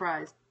tonight. I'm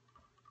surprised.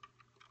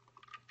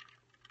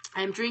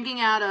 I'm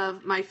drinking out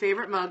of my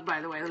favorite mug, by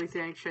the way. Let me see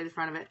if I can show you the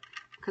front of it.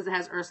 Because it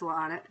has Ursula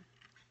on it.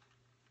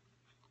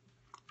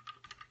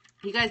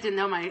 You guys didn't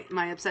know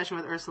my obsession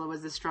with Ursula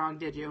was this strong,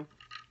 did you?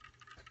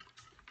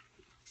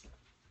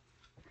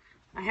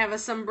 I have a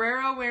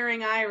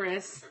sombrero-wearing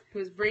Iris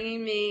who's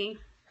bringing me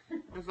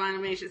a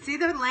Vinylmation. See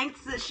the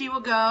lengths that she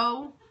will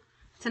go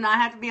to not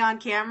have to be on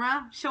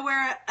camera? She'll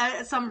wear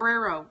a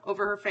sombrero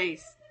over her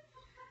face.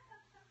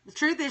 The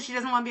truth is she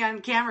doesn't want to be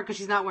on camera because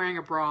she's not wearing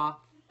a bra.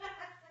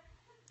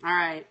 All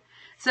right.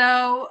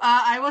 So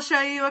I will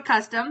show you a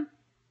custom.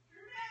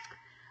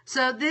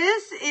 So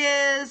this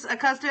is a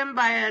custom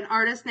by an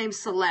artist named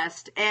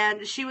Celeste.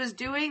 And she was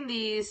doing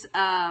these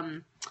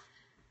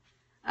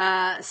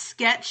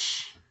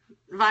sketch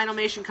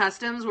Vinylmation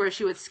customs where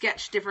she would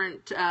sketch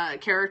different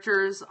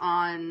characters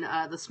on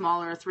the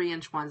smaller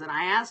 3-inch ones. And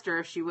I asked her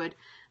if she would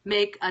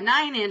make a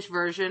 9-inch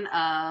version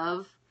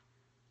of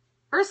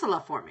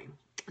Ursula for me.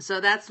 So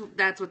that's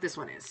what this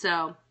one is.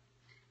 So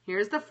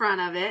here's the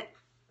front of it.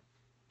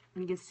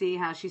 You can see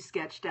how she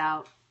sketched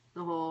out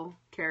the whole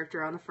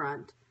character on the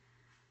front.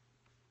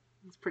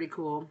 It's pretty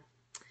cool.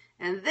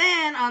 And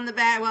then on the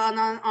back, well, on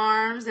the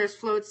arms, there's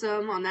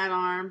Flotsam on that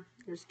arm.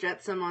 There's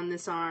Jetsam on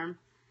this arm.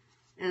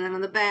 And then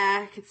on the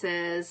back, it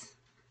says,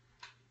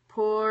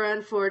 poor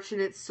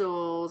unfortunate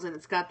souls. And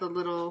it's got the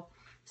little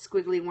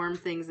squiggly worm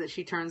things that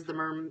she turns the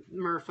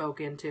merfolk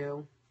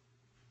into.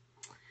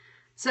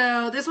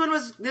 So this one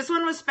was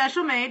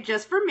special made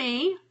just for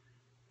me.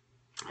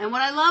 And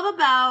what I love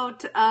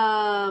about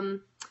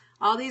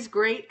all these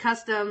great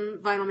custom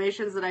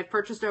Vinylmations that I've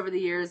purchased over the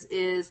years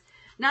is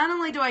not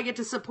only do I get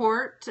to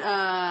support,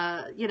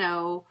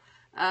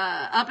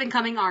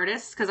 up-and-coming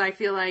artists, because I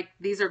feel like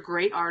these are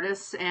great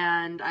artists,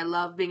 and I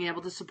love being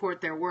able to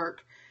support their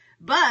work.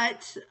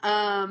 But,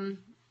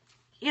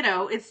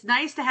 it's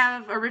nice to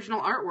have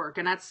original artwork,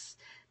 and that's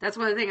That's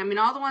one thing. I mean,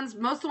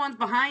 most of the ones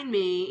behind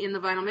me in the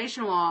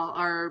Vinylmation wall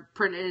are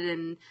printed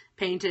and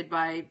painted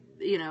by,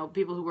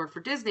 people who work for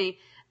Disney.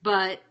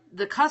 But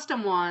the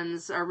custom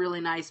ones are really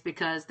nice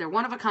because they're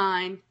one of a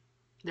kind.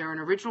 They're an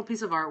original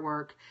piece of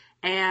artwork.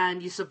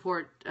 And you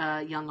support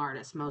young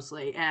artists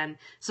mostly. And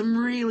some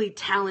really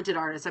talented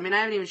artists. I mean, I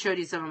haven't even showed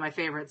you some of my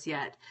favorites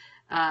yet.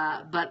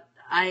 But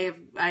I've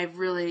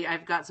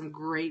got some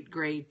great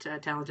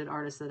talented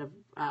artists that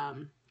have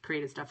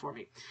created stuff for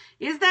me.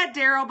 Is that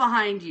Daryl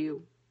behind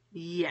you?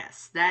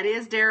 Yes, that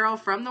is Daryl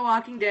from The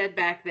Walking Dead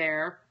back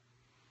there.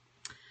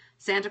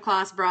 Santa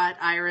Claus brought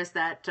Iris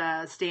that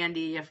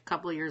standee a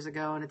couple of years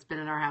ago, and it's been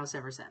in our house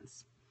ever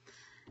since.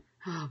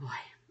 Oh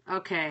boy.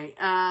 Okay.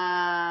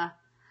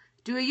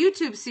 Do a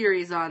YouTube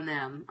series on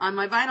them. On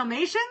my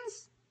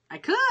Vinylmations? I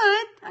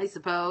could, I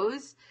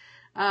suppose.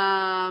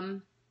 I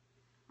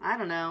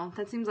don't know.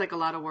 That seems like a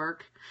lot of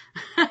work.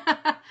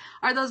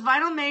 Are those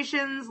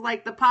Vinylmations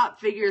like the pop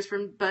figures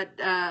but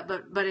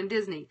in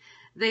Disney?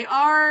 They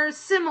are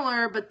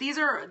similar, but these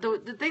are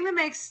the thing that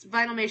makes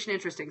Vinylmation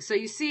interesting. So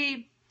you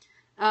see,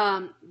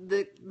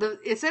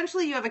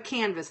 essentially you have a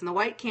canvas, and the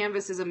white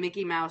canvas is a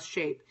Mickey Mouse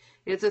shape.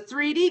 It's a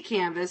 3D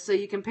canvas, so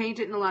you can paint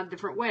it in a lot of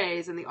different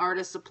ways, and the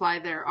artists apply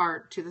their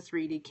art to the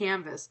 3D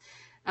canvas.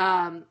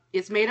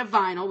 It's made of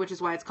vinyl, which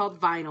is why it's called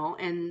vinyl,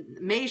 and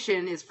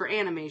mation is for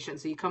animation,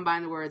 so you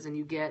combine the words and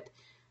you get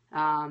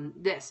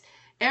this.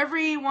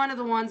 Every one of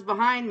the ones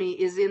behind me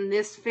is in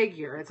this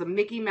figure. It's a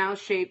Mickey Mouse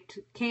shaped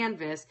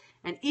canvas,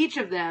 and each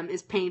of them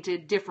is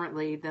painted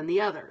differently than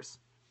the others.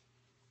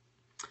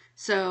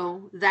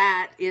 So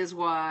that's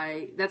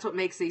what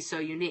makes these so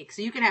unique.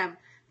 So you can have,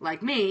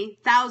 like me,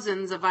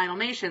 thousands of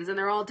Vinylmations, and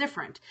they're all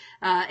different.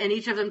 And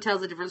each of them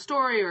tells a different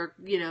story, or,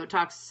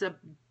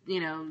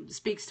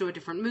 speaks to a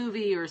different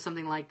movie or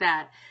something like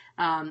that.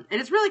 And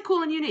it's really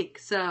cool and unique.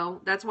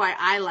 So that's why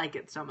I like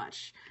it so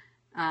much.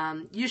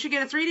 You should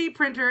get a 3D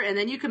printer, and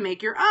then you can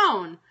make your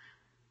own.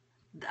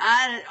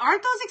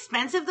 Aren't those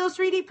expensive, those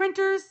 3D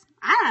printers?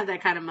 I don't have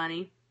that kind of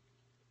money.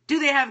 Do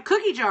they have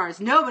cookie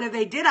jars? No, but if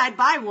they did, I'd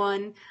buy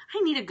one.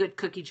 I need a good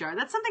cookie jar.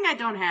 That's something I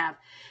don't have.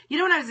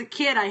 When I was a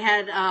kid, I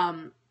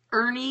had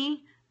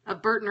Ernie,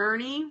 Bert and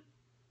Ernie,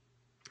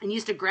 and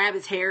used to grab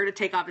his hair to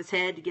take off his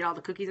head to get all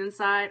the cookies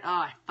inside. Oh,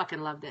 I fucking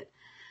loved it.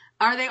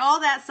 Are they all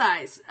that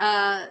size?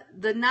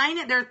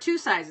 There are two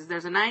sizes.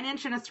 There's a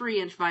 9-inch and a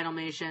 3-inch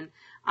Vinylmation.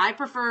 I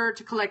prefer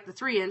to collect the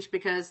 3-inch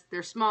because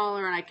they're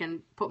smaller and I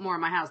can put more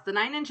in my house. The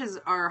 9-inches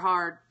are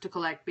hard to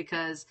collect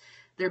because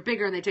they're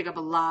bigger and they take up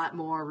a lot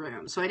more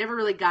room. So I never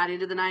really got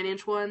into the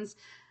 9-inch ones.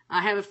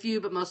 I have a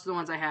few, but most of the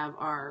ones I have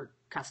are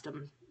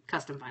custom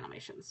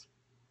Vinylmations.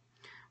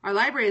 Our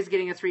library is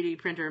getting a 3D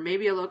printer.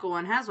 Maybe a local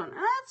one has one.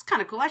 That's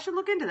kind of cool. I should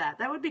look into that.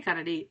 That would be kind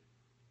of neat.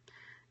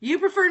 You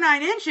prefer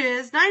 9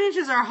 inches? 9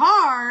 inches are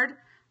hard.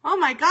 Oh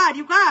my God,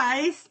 you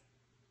guys.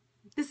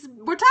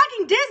 We're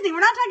talking Disney. We're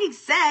not talking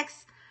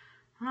sex.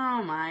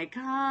 Oh my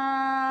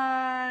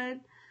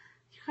God.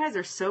 You guys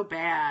are so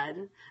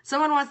bad.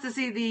 Someone wants to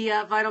see the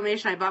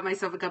Vinylmation I bought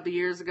myself a couple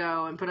years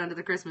ago and put under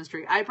the Christmas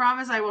tree. I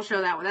promise I will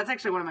show that one. That's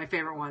actually one of my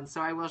favorite ones, so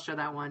I will show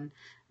that one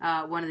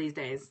of these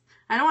days.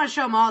 I don't want to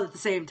show them all at the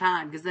same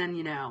time, because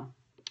then,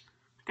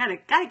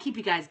 gotta keep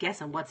you guys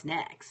guessing what's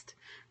next.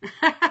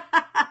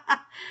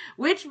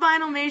 Which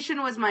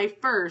Vinylmation was my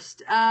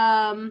first?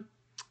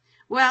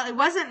 Well, it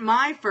wasn't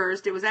my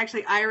first. It was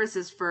actually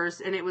Iris's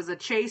first, and it was a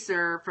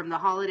chaser from the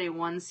Holiday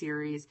 1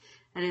 series.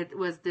 And it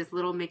was this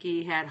little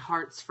Mickey had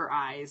hearts for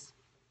eyes.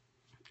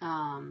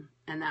 And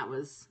that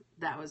was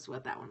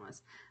what that one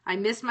was. I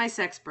miss my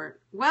sexpert.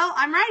 Well,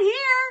 I'm right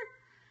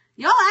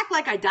here. Y'all act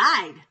like I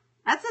died.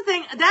 That's the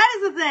thing. That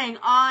is the thing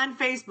on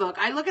Facebook.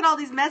 I look at all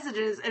these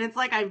messages, and it's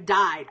like I've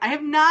died. I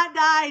have not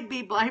died,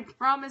 people. I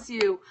promise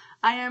you.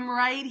 I am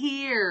right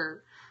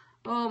here.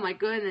 Oh, my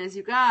goodness.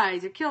 You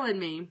guys, you're killing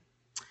me.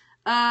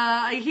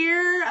 I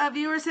hear a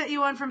viewer sent you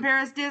one from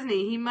Paris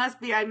Disney. He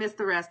must be, I missed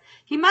the rest.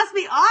 He must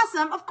be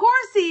awesome. Of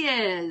course he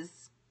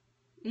is.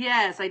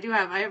 Yes, I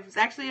have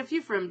actually a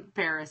few from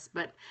Paris,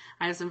 but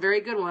I have some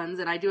very good ones,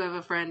 and I do have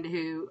a friend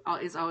who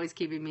is always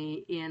keeping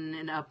me in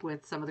and up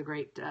with some of the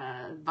great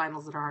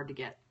vinyls that are hard to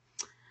get.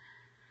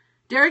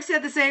 Derek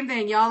said the same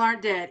thing. Y'all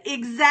aren't dead.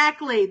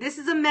 Exactly. This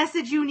is a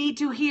message you need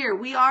to hear.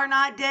 We are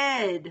not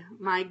dead.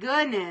 My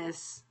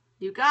goodness.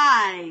 You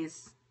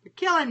guys, you're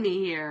killing me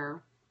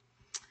here.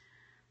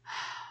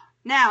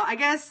 Now, I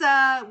guess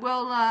I'll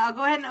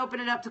go ahead and open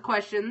it up to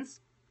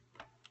questions.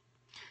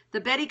 The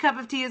Betty cup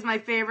of tea is my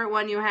favorite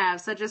one you have.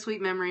 Such a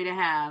sweet memory to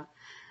have.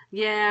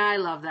 Yeah, I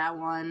love that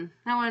one.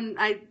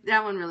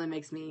 That one really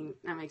makes me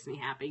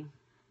happy.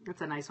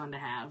 That's a nice one to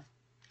have.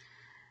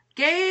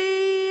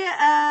 Gay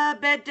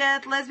bed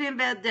death, lesbian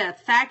bed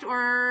death, fact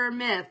or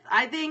myth?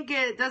 I think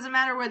it doesn't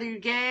matter whether you're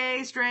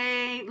gay,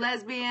 straight,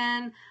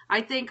 lesbian.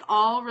 I think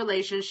all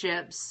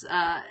relationships,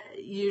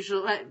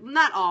 usually,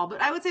 not all,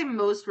 but I would say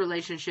most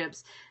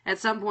relationships at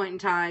some point in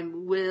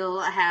time will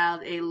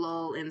have a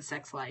lull in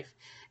sex life.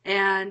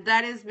 And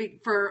that is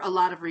for a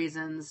lot of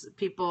reasons.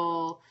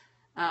 People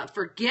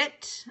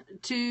forget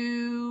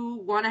to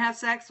want to have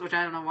sex, which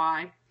I don't know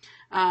why.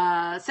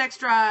 Sex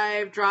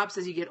drive drops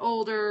as you get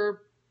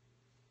older.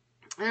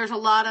 There's a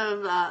lot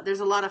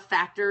of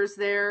factors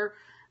there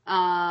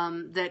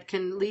that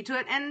can lead to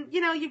it. And,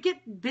 you know, you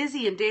get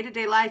busy in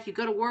day-to-day life. You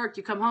go to work,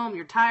 you come home,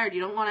 you're tired,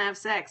 you don't want to have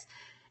sex.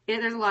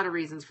 There's a lot of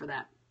reasons for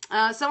that.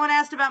 Someone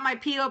asked about my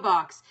P.O.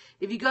 box.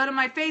 If you go to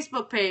my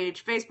Facebook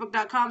page,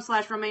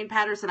 facebook.com/Romaine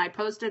Patterson, I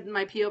posted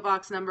my P.O.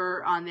 box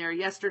number on there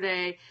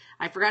yesterday.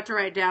 I forgot to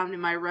write it down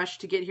in my rush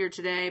to get here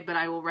today, but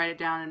I will write it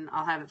down and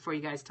I'll have it for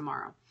you guys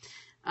tomorrow.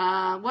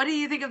 What do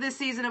you think of this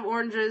season of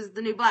Orange is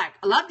the New Black?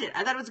 I loved it.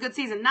 I thought it was a good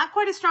season. Not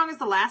quite as strong as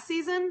the last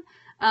season,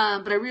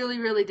 but I really,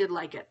 really did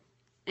like it.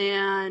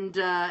 And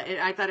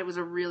I thought it was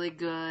a really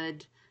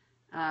good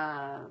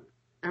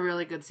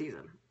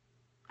season.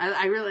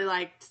 I really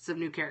liked some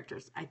new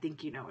characters. I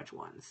think you know which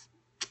ones.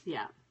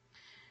 Yeah.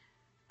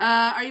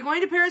 Are you going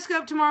to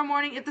Periscope tomorrow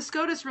morning if the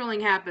SCOTUS ruling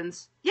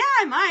happens? Yeah,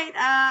 I might.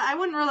 I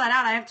wouldn't rule that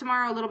out. I have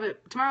tomorrow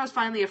Tomorrow's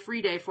finally a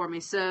free day for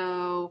me,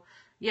 so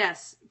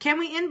yes. Can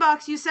we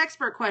inbox you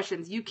sexpert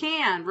questions? You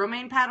can.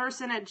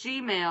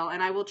 RomainePatterson@gmail.com,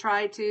 and I will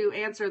try to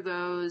answer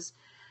those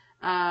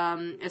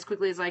as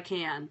quickly as I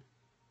can.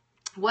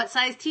 What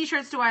size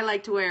t-shirts do I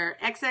like to wear?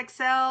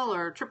 XXL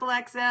or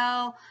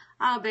XXL?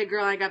 I'm a big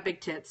girl. I got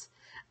big tits.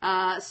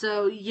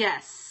 So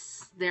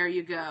yes, there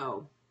you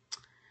go.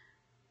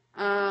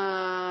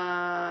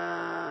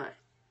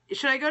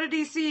 Should I go to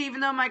DC even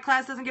though my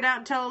class doesn't get out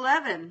until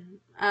 11?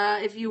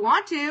 If you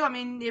want to, I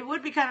mean, it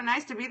would be kind of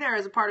nice to be there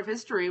as a part of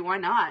history. Why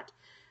not?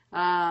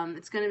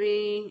 It's gonna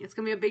be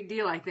a big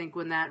deal, I think,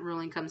 when that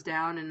ruling comes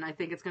down, and I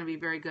think it's gonna be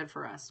very good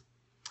for us.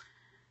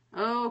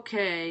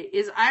 Okay,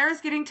 is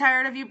Iris getting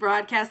tired of you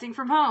broadcasting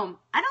from home?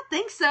 I don't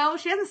think so.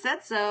 She hasn't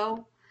said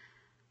so.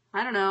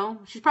 I don't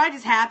know. She's probably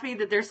just happy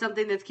that there's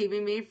something that's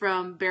keeping me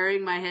from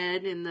burying my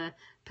head in the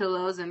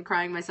pillows and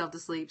crying myself to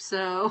sleep.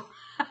 So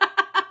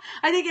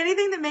I think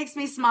anything that makes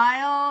me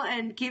smile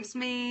and keeps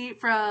me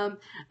from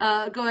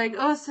going,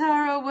 oh,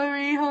 sorrow,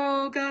 worry,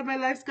 oh, God, my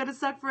life's going to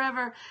suck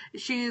forever.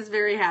 She is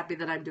very happy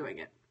that I'm doing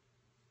it.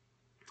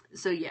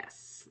 So,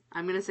 yes,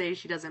 I'm going to say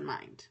she doesn't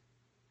mind.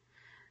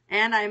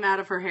 And I'm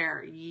out of her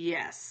hair.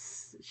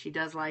 Yes, she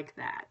does like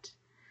that.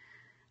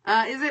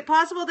 Is it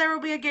possible there will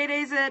be a gay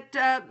days a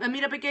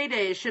meetup at gay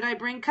days? Should I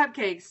bring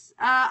cupcakes?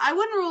 I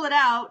wouldn't rule it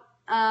out.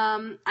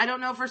 I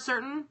don't know for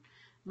certain,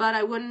 but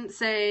I wouldn't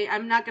say,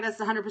 I'm not going to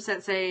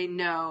 100% say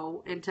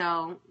no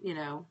until, you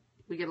know,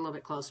 we get a little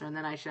bit closer, and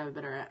then I should have a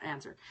better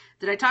answer.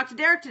 Did I talk to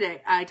Derek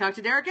today? I talk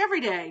to Derek every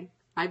day.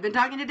 I've been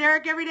talking to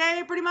Derek every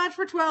day pretty much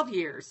for 12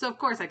 years. So of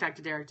course I talked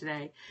to Derek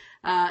today.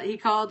 He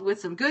called with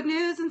some good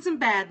news and some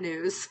bad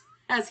news,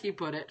 as he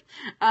put it.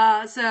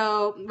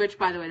 Which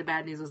by the way, the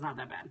bad news was not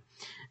that bad.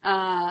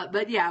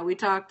 But yeah, we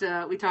talked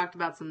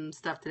about some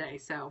stuff today.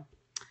 So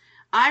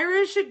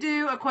Iris should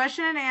do a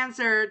question and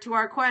answer to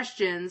our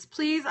questions.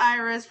 Please,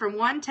 Iris, from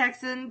one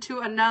Texan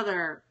to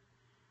another.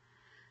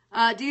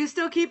 Do you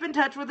still keep in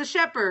touch with the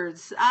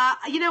Shepherds?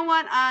 You know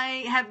what?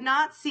 I have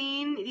not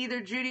seen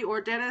either Judy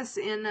or Dennis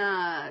in,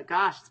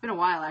 it's been a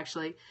while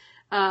actually.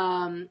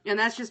 And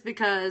that's just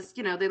because,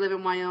 you know, they live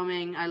in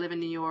Wyoming. I live in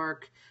New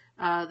York.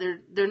 There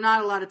are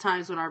not a lot of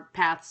times when our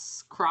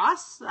paths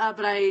cross,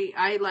 but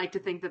I like to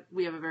think that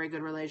we have a very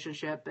good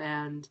relationship,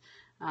 and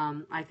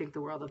I think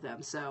the world of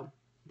them. So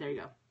there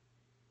you go.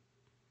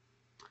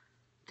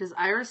 Does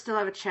Iris still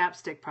have a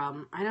chapstick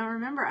problem? I don't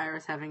remember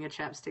Iris having a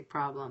chapstick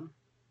problem.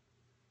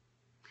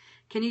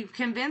 Can you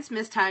convince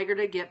Miss Tiger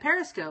to get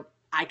Periscope?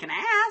 I can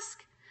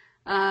ask.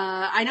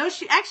 I know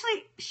she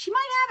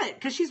might have it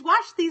because she's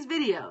watched these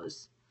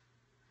videos.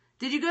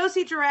 Did you go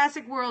see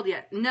Jurassic World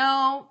yet?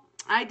 No.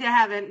 I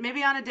haven't.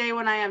 Maybe on a day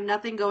when I have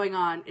nothing going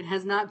on. It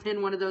has not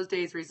been one of those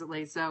days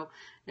recently, so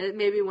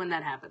maybe when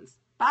that happens.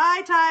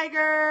 Bye,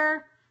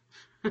 Tiger!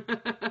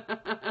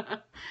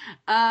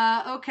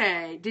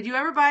 Okay. Did you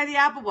ever buy the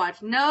Apple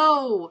Watch?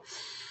 No!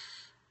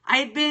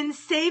 I'd been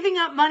saving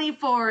up money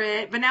for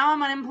it, but now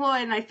I'm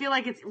unemployed, and I feel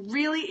like it's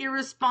really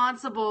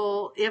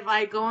irresponsible if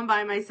I go and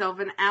buy myself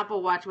an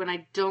Apple Watch when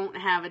I don't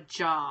have a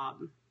job.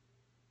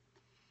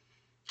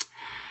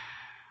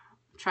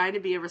 I'm trying to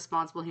be a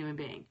responsible human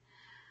being.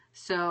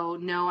 So,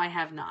 no, I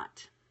have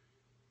not.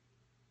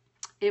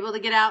 Able to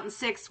get out in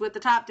 6 with the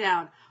top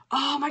down.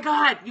 Oh, my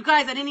God. You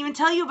guys, I didn't even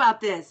tell you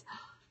about this.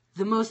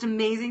 The most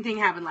amazing thing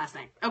happened last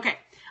night. Okay.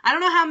 I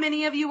don't know how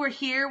many of you were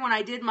here when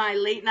I did my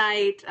late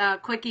night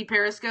quickie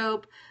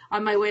Periscope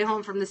on my way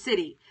home from the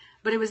city.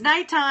 But it was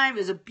nighttime. It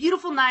was a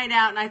beautiful night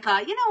out. And I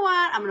thought, you know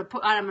what? I'm going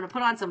to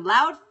put on some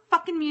loud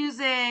fucking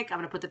music. I'm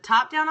going to put the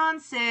top down on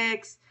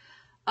 6.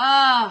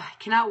 Oh, I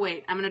cannot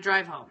wait. I'm going to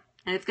drive home.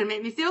 And it's going to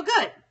make me feel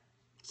good.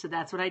 So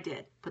that's what I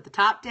did. Put the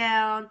top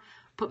down,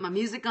 put my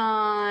music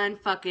on,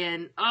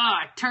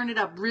 I turned it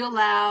up real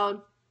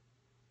loud.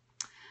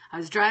 I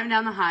was driving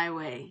down the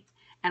highway,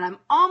 and I'm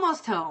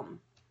almost home,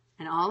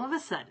 and all of a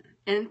sudden,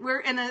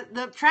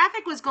 the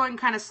traffic was going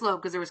kind of slow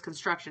because there was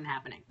construction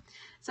happening.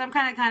 So I'm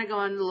kind of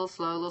going a little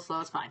slow,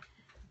 it's fine.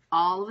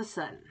 All of a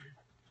sudden,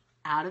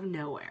 out of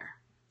nowhere,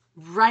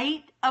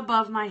 right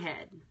above my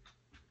head,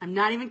 I'm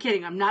not even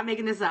kidding, I'm not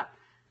making this up,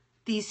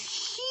 these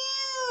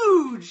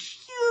huge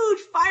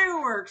huge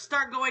fireworks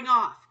start going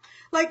off.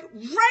 Like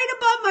right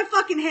above my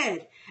fucking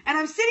head. And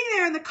I'm sitting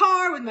there in the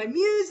car with my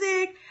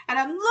music and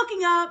I'm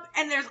looking up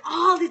and there's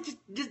all these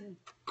just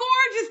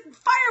gorgeous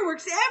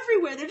fireworks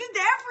everywhere. They're just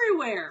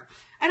everywhere.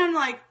 And I'm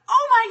like,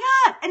 oh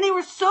my God. And they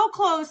were so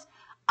close.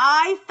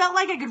 I felt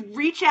like I could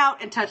reach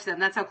out and touch them.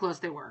 That's how close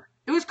they were.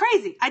 It was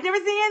crazy. I'd never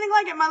seen anything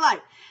like it in my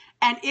life.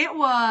 And it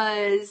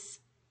was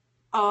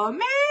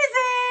amazing.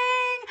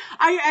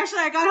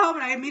 I got home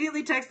and I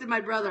immediately texted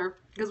my brother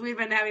because we've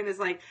been having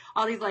this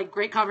all these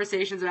great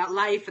conversations about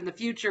life and the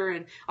future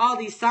and all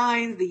these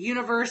signs the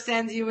universe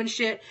sends you and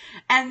shit.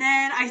 And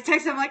then I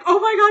texted him like, oh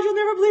my God, you'll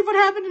never believe what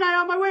happened tonight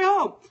on my way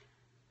home.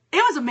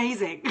 It was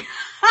amazing.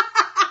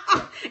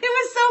 It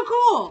was so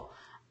cool.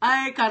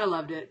 I kind of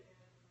loved it.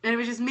 And it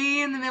was just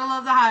me in the middle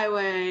of the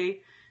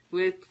highway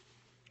with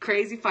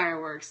crazy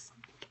fireworks.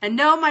 And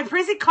no, my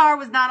prissy car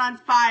was not on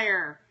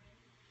fire.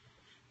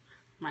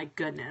 My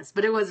goodness.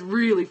 But it was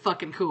really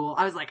fucking cool.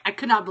 I was like, I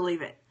could not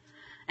believe it.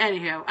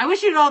 Anywho, I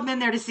wish you'd all been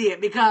there to see it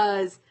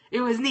because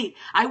it was neat.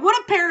 I would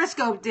have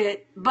periscoped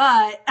it,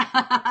 but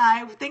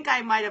I think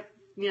I might have,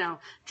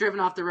 driven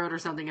off the road or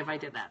something if I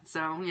did that.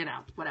 So,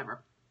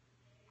 whatever.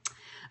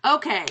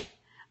 Okay.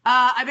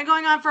 I've been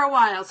going on for a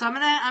while, so I'm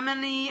gonna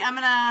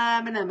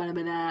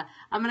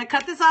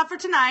cut this off for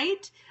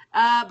tonight.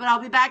 But I'll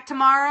be back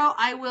tomorrow.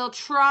 I will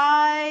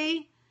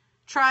try.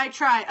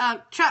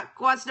 Chuck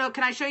wants to know,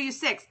 can I show you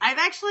 6? I've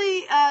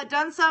actually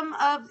done some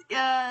of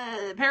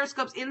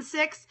Periscopes in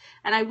 6,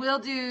 and I will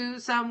do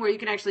some where you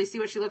can actually see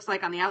what she looks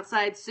like on the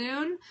outside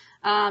soon.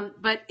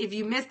 But if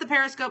you missed the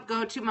Periscope,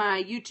 go to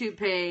my YouTube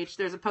page.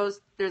 There's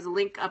a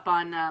link up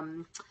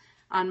on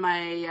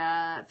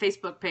my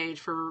Facebook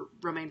page for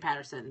Romaine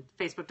Patterson,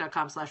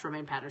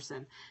 facebook.com/Romaine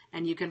Patterson.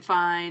 And you can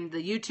find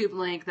the YouTube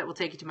link that will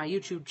take you to my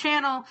YouTube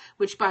channel,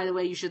 which, by the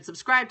way, you should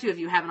subscribe to if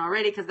you haven't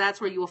already, because that's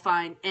where you will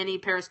find any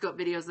Periscope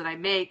videos that I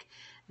make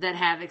that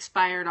have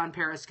expired on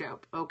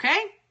Periscope. Okay?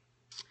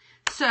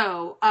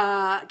 So,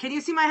 can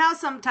you see my house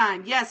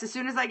sometime? Yes, as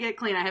soon as I get it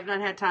clean. I have not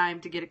had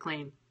time to get it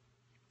clean.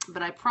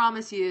 But I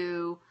promise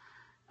you,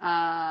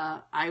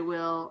 I'll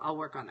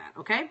work on that.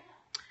 Okay?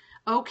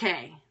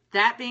 Okay.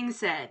 That being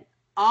said,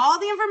 all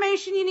the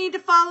information you need to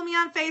follow me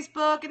on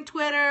Facebook and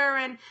Twitter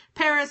and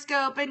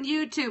Periscope and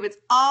YouTube, it's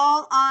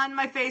all on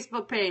my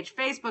Facebook page,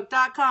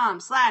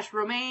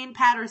 facebook.com/Romaine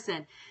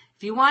Patterson.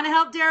 If you want to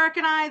help Derek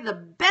and I, the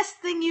best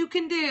thing you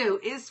can do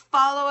is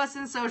follow us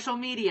in social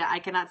media. I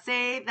cannot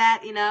say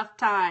that enough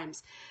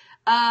times.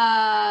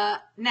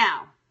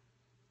 Now,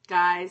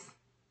 guys,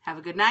 have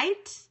a good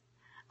night.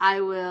 I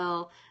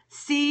will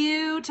see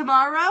you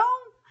tomorrow.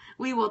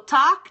 We will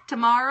talk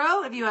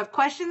tomorrow. If you have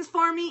questions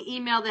for me,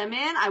 email them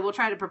in. I will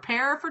try to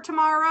prepare for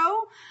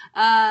tomorrow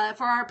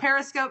for our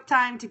Periscope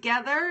time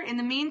together. In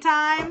the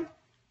meantime,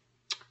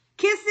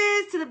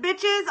 kisses to the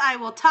bitches. I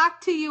will talk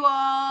to you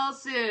all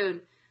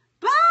soon.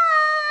 Bye!